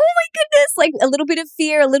 oh my goodness, like a little bit of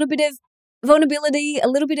fear, a little bit of vulnerability, a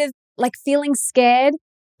little bit of like feeling scared.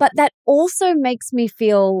 But that also makes me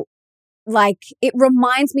feel like it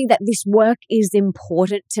reminds me that this work is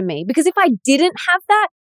important to me. Because if I didn't have that,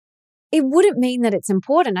 it wouldn't mean that it's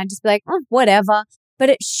important. I'd just be like, oh, whatever. But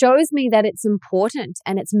it shows me that it's important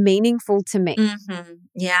and it's meaningful to me. Mm-hmm.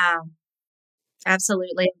 Yeah,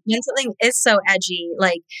 absolutely. When something is so edgy,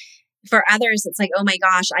 like for others, it's like, oh my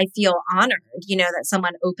gosh, I feel honored, that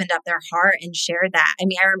someone opened up their heart and shared that. I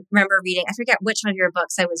mean, I remember reading, I forget which one of your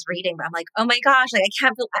books I was reading, but I'm like, oh my gosh, like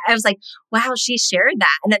I was like, wow, she shared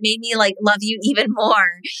that. And it made me like love you even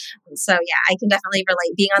more. So yeah, I can definitely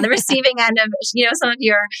relate being on the receiving end of, some of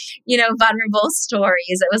your, vulnerable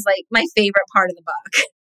stories. It was like my favorite part of the book.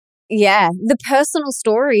 Yeah, the personal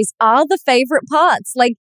stories are the favorite parts.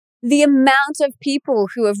 Like the amount of people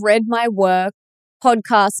who have read my work,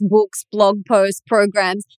 podcasts, books, blog posts,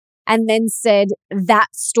 programs, and then said that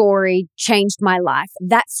story changed my life.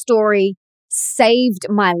 That story saved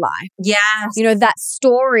my life. Yes. That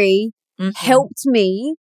story helped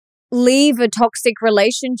me leave a toxic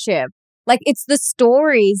relationship. Like it's the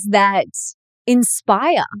stories that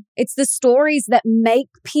inspire. It's the stories that make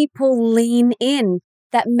people lean in,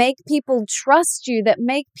 that make people trust you, that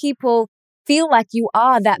make people feel like you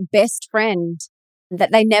are that best friend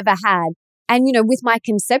that they never had. And, with my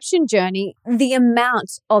conception journey, the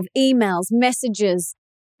amount of emails, messages,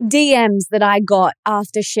 DMs that I got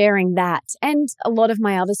after sharing that, and a lot of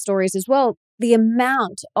my other stories as well, the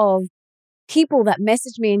amount of people that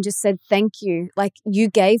messaged me and just said, thank you, like you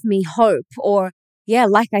gave me hope, or yeah,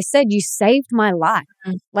 like I said, you saved my life.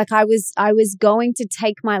 Like I was going to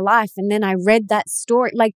take my life and then I read that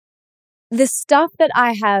story. Like the stuff that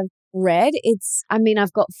I have read,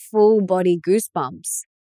 I've got full body goosebumps.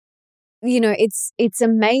 It's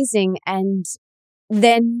amazing. And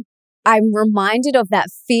then I'm reminded of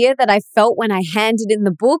that fear that I felt when I handed in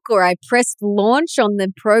the book or I pressed launch on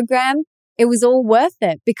the program. It was all worth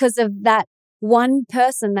it because of that one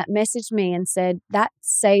person that messaged me and said, that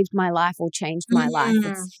saved my life or changed my life.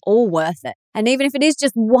 It's all worth it. And even if it is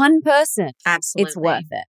just one person, absolutely, it's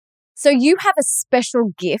worth it. So you have a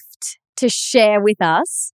special gift to share with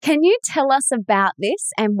us. Can you tell us about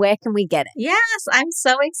this and where can we get it? Yes, I'm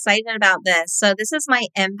so excited about this. So this is my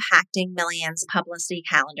Impacting Millions publicity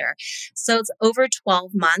calendar. So it's over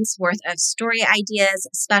 12 months worth of story ideas,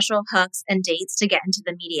 special hooks, and dates to get into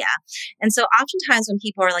the media. And so oftentimes when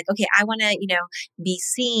people are like, okay, I want to, be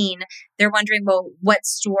seen, they're wondering, well, what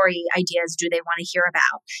story ideas do they want to hear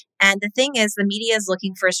about? And the thing is, the media is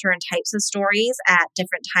looking for certain types of stories at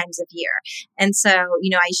different times of year. And so,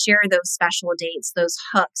 I share those special dates, those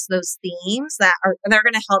hooks, those themes they're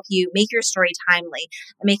going to help you make your story timely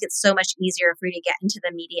and make it so much easier for you to get into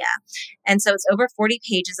the media. And so it's over 40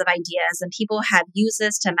 pages of ideas, and people have used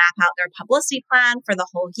this to map out their publicity plan for the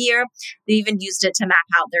whole year. They even used it to map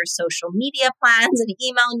out their social media plans and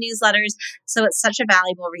email newsletters. So it's such a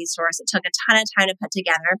valuable resource. It took a ton of time to put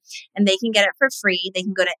together, and they can get it for free. They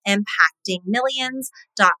can go to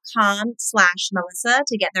impactingmillions.com/Melissa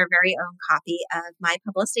to get their very own copy of my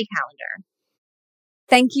publicity calendar.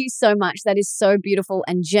 Thank you so much. That is so beautiful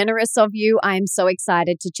and generous of you. I am so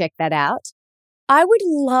excited to check that out. I would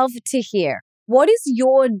love to hear, what is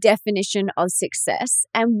your definition of success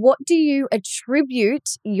and what do you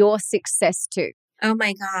attribute your success to? Oh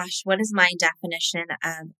my gosh, what is my definition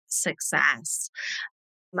of success?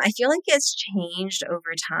 I feel like it's changed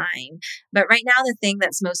over time. But right now, the thing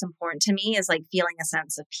that's most important to me is like feeling a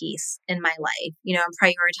sense of peace in my life. I'm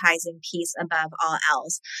prioritizing peace above all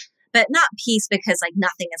else. But not peace because like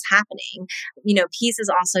nothing is happening. Peace is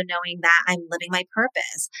also knowing that I'm living my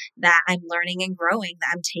purpose, that I'm learning and growing,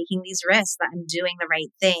 that I'm taking these risks, that I'm doing the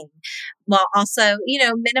right thing, while also,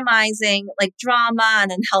 minimizing like drama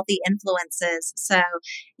and unhealthy influences. So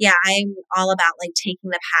yeah, I'm all about like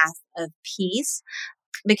taking the path of peace.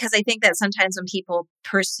 Because I think that sometimes when people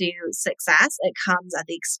pursue success, it comes at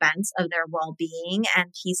the expense of their well-being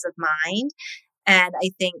and peace of mind. And I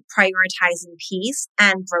think prioritizing peace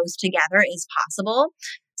and growth together is possible.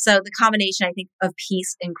 So the combination, I think, of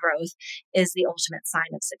peace and growth is the ultimate sign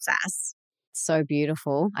of success. So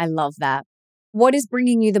beautiful. I love that. What is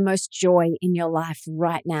bringing you the most joy in your life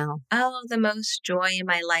right now? Oh, the most joy in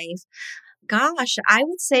my life. Gosh, I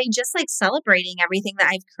would say just like celebrating everything that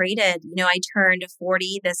I've created. I turned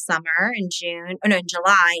 40 this summer in June, oh no, in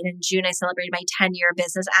July. And in June, I celebrated my 10-year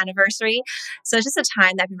business anniversary. So it's just a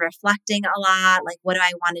time that I've been reflecting a lot. Like, what do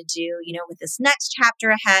I want to do, with this next chapter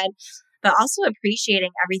ahead? But also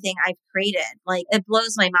appreciating everything I've created. Like, it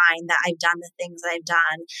blows my mind that I've done the things that I've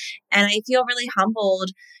done. And I feel really humbled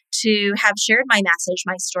to have shared my message,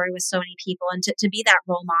 my story with so many people, and to be that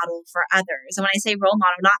role model for others. And when I say role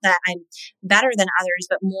model, not that I'm better than others,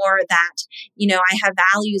 but more that, I have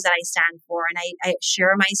values that I stand for, and I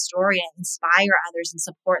share my story and inspire others and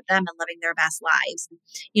support them in living their best lives.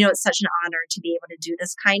 It's such an honor to be able to do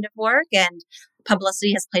this kind of work, and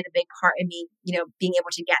Publicity has played a big part in me, being able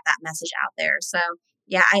to get that message out there. So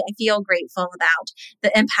yeah, I feel grateful about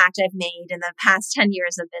the impact I've made in the past 10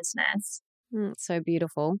 years of business. So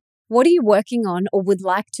beautiful. What are you working on or would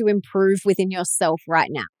like to improve within yourself right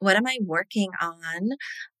now? What am I working on?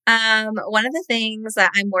 One of the things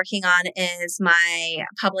that I'm working on is my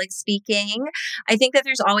public speaking. I think that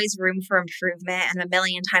there's always room for improvement and a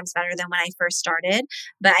million times better than when I first started.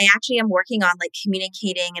 But I actually am working on like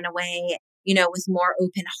communicating in a way, with more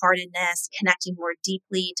open-heartedness, connecting more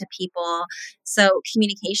deeply to people. So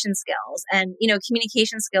communication skills and,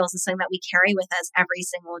 communication skills is something that we carry with us every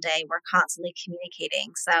single day. We're constantly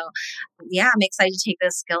communicating. So yeah, I'm excited to take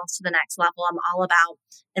those skills to the next level. I'm all about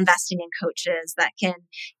investing in coaches that can,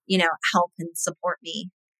 help and support me.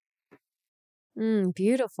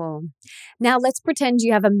 Beautiful. Now let's pretend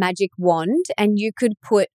you have a magic wand and you could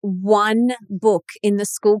put one book in the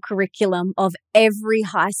school curriculum of every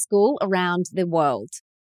high school around the world.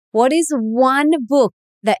 What is one book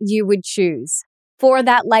that you would choose for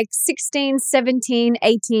that 16, 17,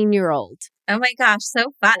 18-year-old? Oh my gosh,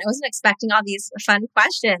 so fun. I wasn't expecting all these fun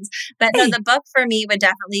questions. But no, the book for me would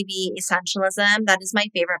definitely be Essentialism. That is my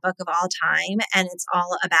favorite book of all time. And it's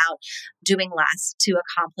all about doing less to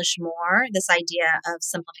accomplish more, this idea of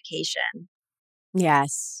simplification.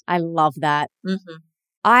 Yes, I love that. Mm-hmm.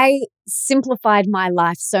 I simplified my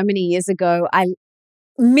life so many years ago. I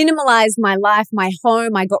minimalized my life, my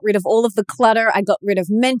home. I got rid of all of the clutter. I got rid of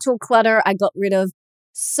mental clutter. I got rid of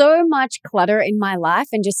so much clutter in my life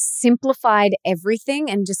and just simplified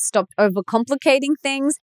everything and just stopped overcomplicating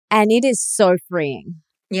things. And it is so freeing.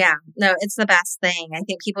 Yeah, no, it's the best thing. I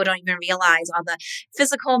think people don't even realize all the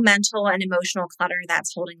physical, mental, and emotional clutter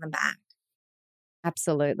that's holding them back.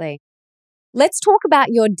 Absolutely. Let's talk about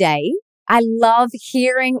your day. I love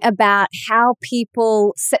hearing about how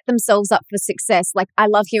people set themselves up for success. Like, I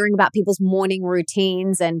love hearing about people's morning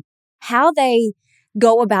routines and how they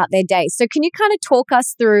go about their day. So can you kind of talk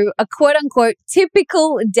us through a quote unquote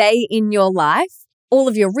typical day in your life, all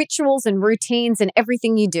of your rituals and routines and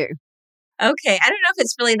everything you do? Okay, I don't know if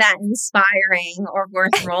it's really that inspiring or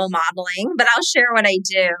worth role modeling, but I'll share what I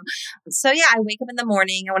do. So yeah, I wake up in the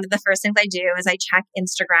morning and one of the first things I do is I check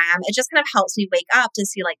Instagram. It just kind of helps me wake up to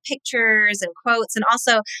see like pictures and quotes. And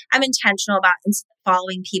also I'm intentional about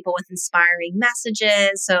following people with inspiring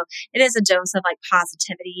messages. So it is a dose of like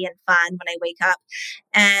positivity and fun when I wake up.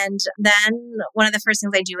 And then one of the first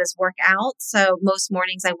things I do is work out. So most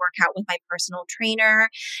mornings I work out with my personal trainer,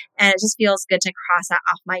 and it just feels good to cross that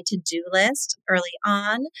off my to-do list early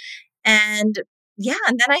on. And yeah,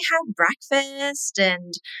 and then I have breakfast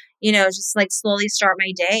and, just like slowly start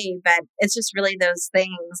my day. But it's just really those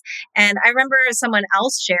things. And I remember someone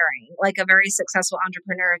else sharing, like a very successful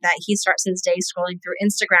entrepreneur, that he starts his day scrolling through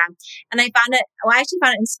Instagram. And I actually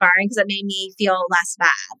found it inspiring because it made me feel less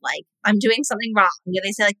bad. Like I'm doing something wrong.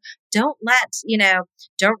 They say like, don't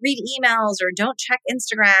read emails or don't check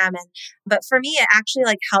Instagram. But for me, it actually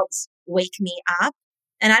like helps wake me up.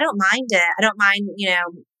 And I don't mind it. I don't mind,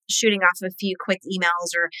 shooting off a few quick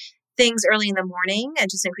emails or things early in the morning. It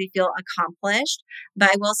just makes me feel accomplished. But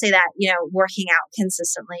I will say that, working out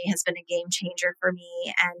consistently has been a game changer for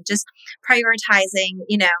me, and just prioritizing,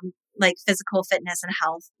 like physical fitness and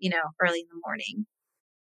health, early in the morning.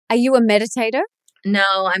 Are you a meditator?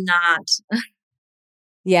 No, I'm not.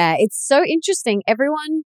 Yeah, it's so interesting.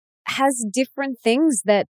 Everyone has different things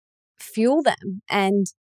that fuel them. And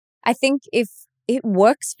I think if it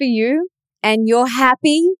works for you and you're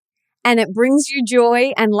happy and it brings you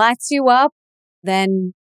joy and lights you up,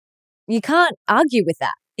 then you can't argue with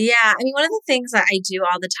that. Yeah. I mean, one of the things that I do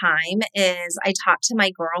all the time is I talk to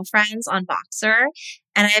my girlfriends on Voxer,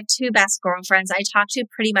 and I have two best girlfriends I talk to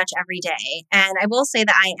pretty much every day. And I will say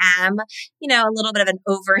that I am, a little bit of an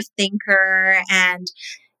overthinker, and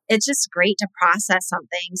it's just great to process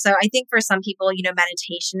something. So I think for some people,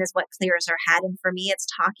 meditation is what clears their head. And for me, it's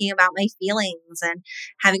talking about my feelings and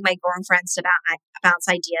having my girlfriends to bounce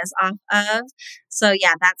ideas off of. So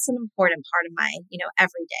yeah, that's an important part of my,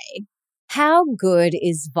 everyday. How good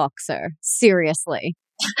is Voxer? Seriously.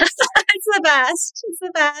 It's the best. It's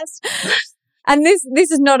the best. And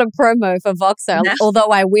this is not a promo for Voxer, No. although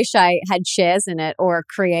I wish I had shares in it or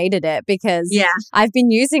created it, because Yeah. I've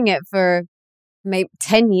been using it for maybe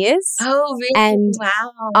 10 years. Oh, really? And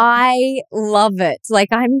Wow. I love it. Like,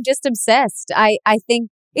 I'm just obsessed. I think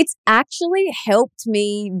it's actually helped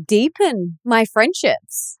me deepen my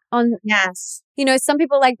friendships on, Yes. some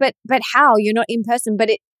people are like, but how? You're not in person. But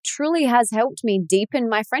it truly has helped me deepen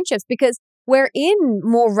my friendships because we're in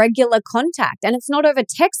more regular contact, and it's not over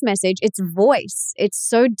text message, it's voice. It's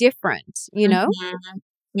so different, Mhm.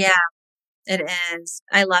 Yeah. It is.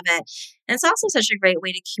 I love it. And it's also such a great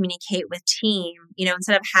way to communicate with team.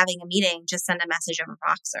 Instead of having a meeting, just send a message over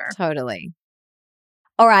Voxer. Totally.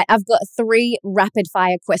 All right, I've got 3 rapid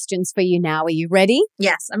fire questions for you now. Are you ready?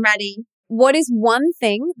 Yes, I'm ready. What is one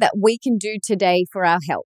thing that we can do today for our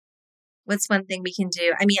health? What's one thing we can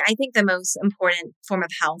do? I mean, I think the most important form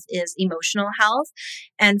of health is emotional health.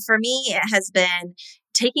 And for me, it has been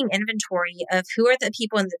taking inventory of who are the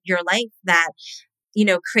people in your life that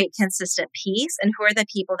create consistent peace and who are the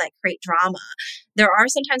people that create drama. There are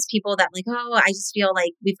sometimes people that I just feel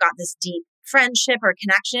like we've got this deep friendship or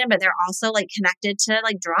connection, but they're also connected to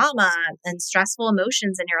drama and stressful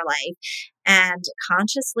emotions in your life. And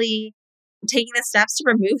consciously taking the steps to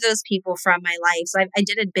remove those people from my life. So I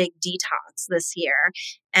did a big detox this year.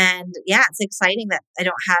 And yeah, it's exciting that I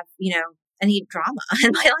don't have, any drama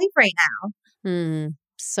in my life right now.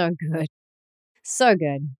 So good. So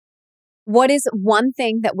good. What is one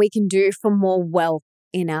thing that we can do for more wealth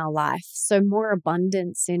in our life? So more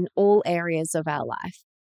abundance in all areas of our life.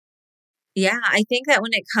 Yeah, I think that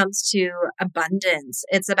when it comes to abundance,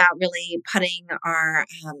 it's about really putting our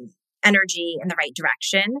energy in the right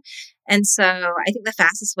direction. And so I think the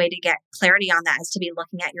fastest way to get clarity on that is to be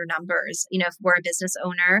looking at your numbers. If we're a business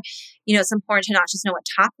owner, it's important to not just know what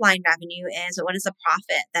top line revenue is, but what is the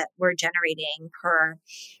profit that we're generating per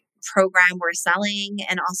program we're selling,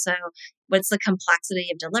 and also what's the complexity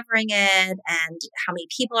of delivering it and how many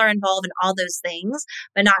people are involved and all those things,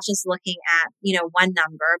 but not just looking at, one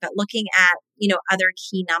number, but looking at, other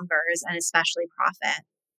key numbers and especially profit.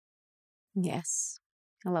 Yes,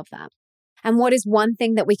 I love that. And what is one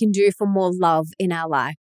thing that we can do for more love in our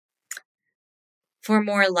life? For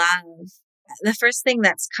more love, the first thing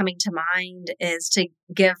that's coming to mind is to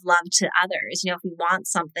give love to others. If we want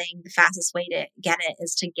something, the fastest way to get it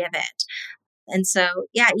is to give it. And so,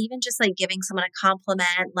 yeah, even just giving someone a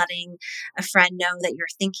compliment, letting a friend know that you're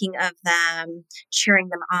thinking of them, cheering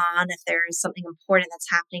them on if there's something important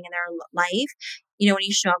that's happening in their life. When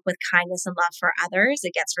you show up with kindness and love for others,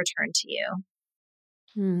 it gets returned to you.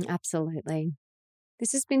 Absolutely.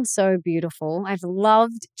 This has been so beautiful. I've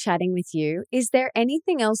loved chatting with you. Is there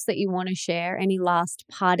anything else that you want to share? Any last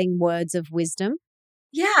parting words of wisdom?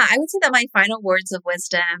 Yeah, I would say that my final words of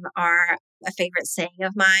wisdom are a favorite saying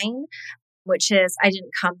of mine, which is, I didn't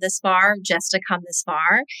come this far just to come this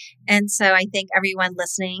far. And so I think everyone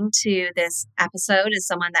listening to this episode is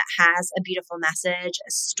someone that has a beautiful message, a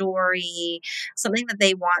story, something that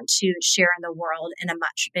they want to share in the world in a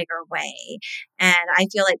much bigger way. And I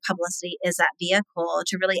feel like Publicity is that vehicle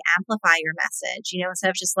to really amplify your message. Instead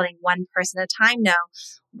of just letting one person at a time know,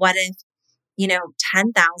 what if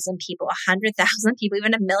 10,000 people, 100,000 people,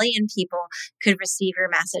 even 1 million people could receive your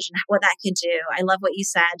message and what that could do. I love what you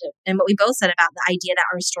said and what we both said about the idea that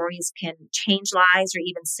our stories can change lives or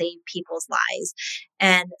even save people's lives.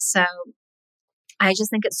 And so I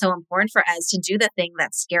just think it's so important for us to do the thing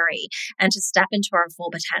that's scary and to step into our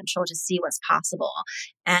full potential to see what's possible.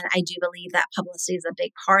 And I do believe that Publicity is a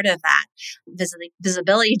big part of that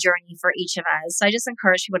visibility journey for each of us. So I just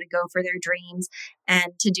encourage people to go for their dreams and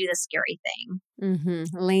to do the scary thing.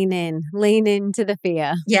 Lean into the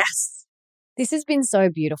fear. Yes. This has been so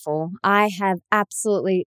beautiful. I have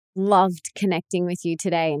absolutely loved connecting with you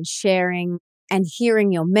today and sharing and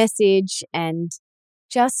hearing your message and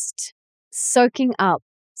just soaking up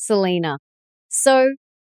Selena. So,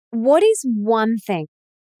 what is one thing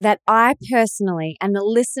that I personally and the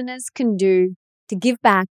listeners can do to give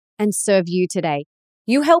back and serve you today?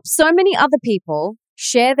 You help so many other people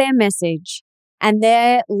share their message and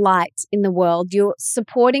their light in the world. You're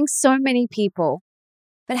supporting so many people.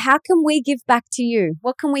 But how can we give back to you?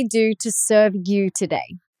 What can we do to serve you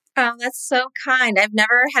today? Oh, that's so kind. I've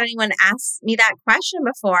never had anyone ask me that question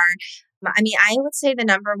before. I mean, I would say the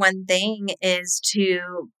number one thing is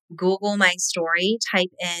to Google my story, type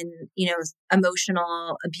in,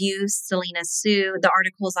 emotional abuse, Selena Sue, the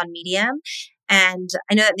articles on Medium. And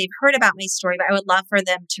I know that they've heard about my story, but I would love for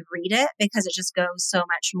them to read it because it just goes so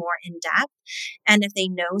much more in depth. And if they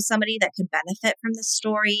know somebody that could benefit from the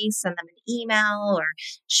story, send them an email or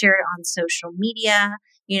share it on social media.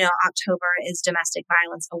 October is Domestic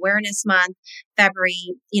Violence Awareness Month.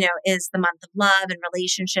 February, is the month of love and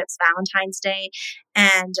relationships, Valentine's Day.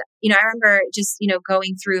 And, I remember just,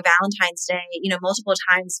 going through Valentine's Day, multiple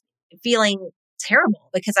times feeling terrible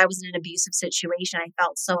because I was in an abusive situation. I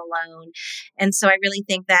felt so alone. And so I really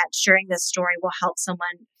think that sharing this story will help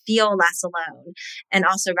someone feel less alone and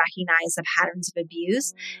also recognize the patterns of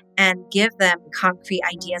abuse and give them concrete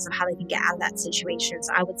ideas of how they can get out of that situation.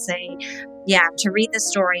 So I would say, to read the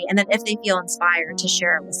story, and then if they feel inspired, to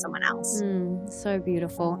share it with someone else. So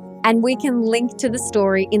beautiful. And we can link to the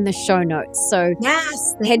story in the show notes. So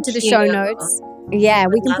yes, head to the show notes. Yeah,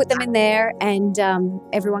 we can put them in there and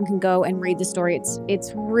everyone can go and read the story.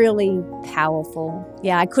 It's really powerful.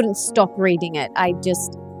 Yeah, I couldn't stop reading it.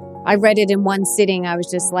 I read it in one sitting. I was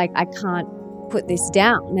just like, I can't put this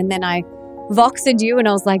down. And then I voxed you and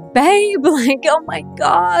I was like, babe, oh my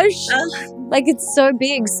gosh. It's so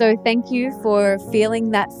big. So thank you for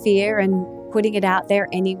feeling that fear and putting it out there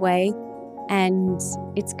anyway. And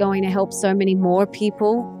it's going to help so many more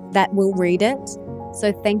people that will read it.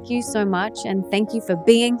 So thank you so much. And thank you for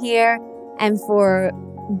being here and for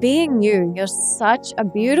being you. You're such a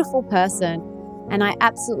beautiful person. And I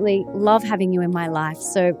absolutely love having you in my life.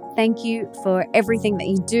 So thank you for everything that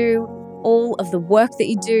you do, all of the work that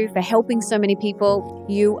you do, for helping so many people.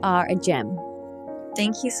 You are a gem.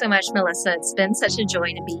 Thank you so much, Melissa. It's been such a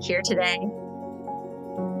joy to be here today.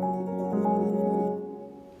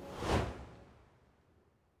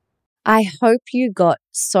 I hope you got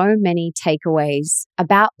so many takeaways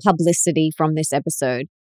about publicity from this episode.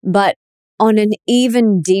 But on an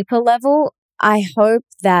even deeper level, I hope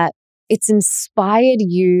that it's inspired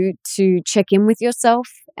you to check in with yourself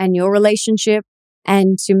and your relationship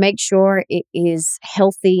and to make sure it is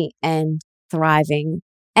healthy and thriving.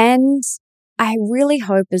 And I really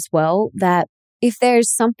hope as well that if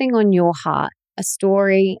there's something on your heart, a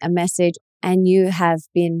story, a message, and you have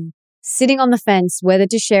been sitting on the fence whether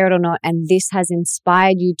to share it or not, and this has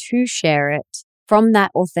inspired you to share it from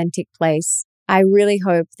that authentic place, I really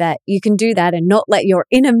hope that you can do that and not let your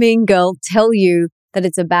inner mean girl tell you that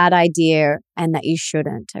it's a bad idea and that you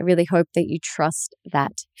shouldn't. I really hope that you trust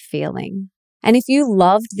that feeling. And if you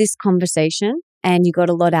loved this conversation and you got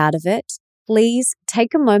a lot out of it, please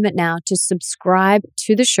take a moment now to subscribe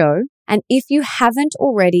to the show. And if you haven't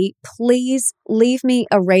already, please leave me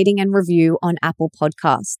a rating and review on Apple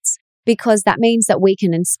Podcasts, because that means that we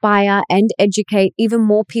can inspire and educate even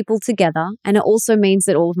more people together. And it also means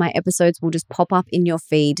that all of my episodes will just pop up in your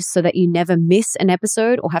feed so that you never miss an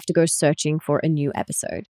episode or have to go searching for a new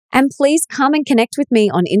episode. And please come and connect with me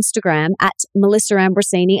on Instagram at Melissa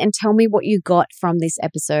Ambrosini and tell me what you got from this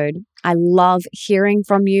episode. I love hearing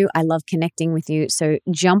from you. I love connecting with you. So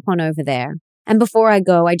jump on over there. And before I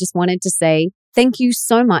go, I just wanted to say thank you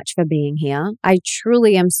so much for being here. I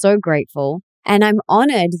truly am so grateful. And I'm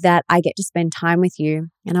honored that I get to spend time with you.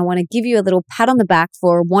 And I want to give you a little pat on the back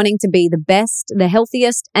for wanting to be the best, the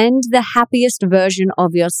healthiest, and the happiest version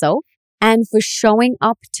of yourself, and for showing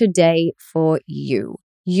up today for you.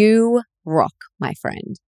 You rock, my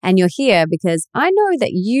friend. And you're here because I know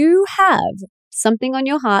that you have something on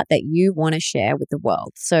your heart that you want to share with the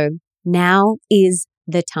world. So now is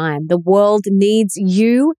the time. The world needs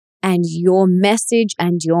you and your message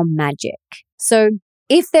and your magic. So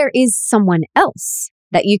if there is someone else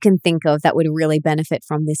that you can think of that would really benefit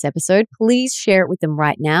from this episode, please share it with them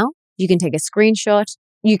right now. You can take a screenshot.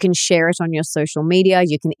 You can share it on your social media.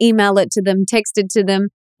 You can email it to them, text it to them.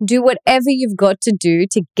 Do whatever you've got to do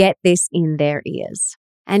to get this in their ears.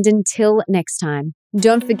 And until next time,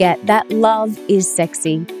 don't forget that love is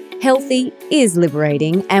sexy, healthy is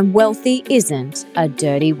liberating, and wealthy isn't a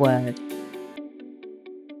dirty word.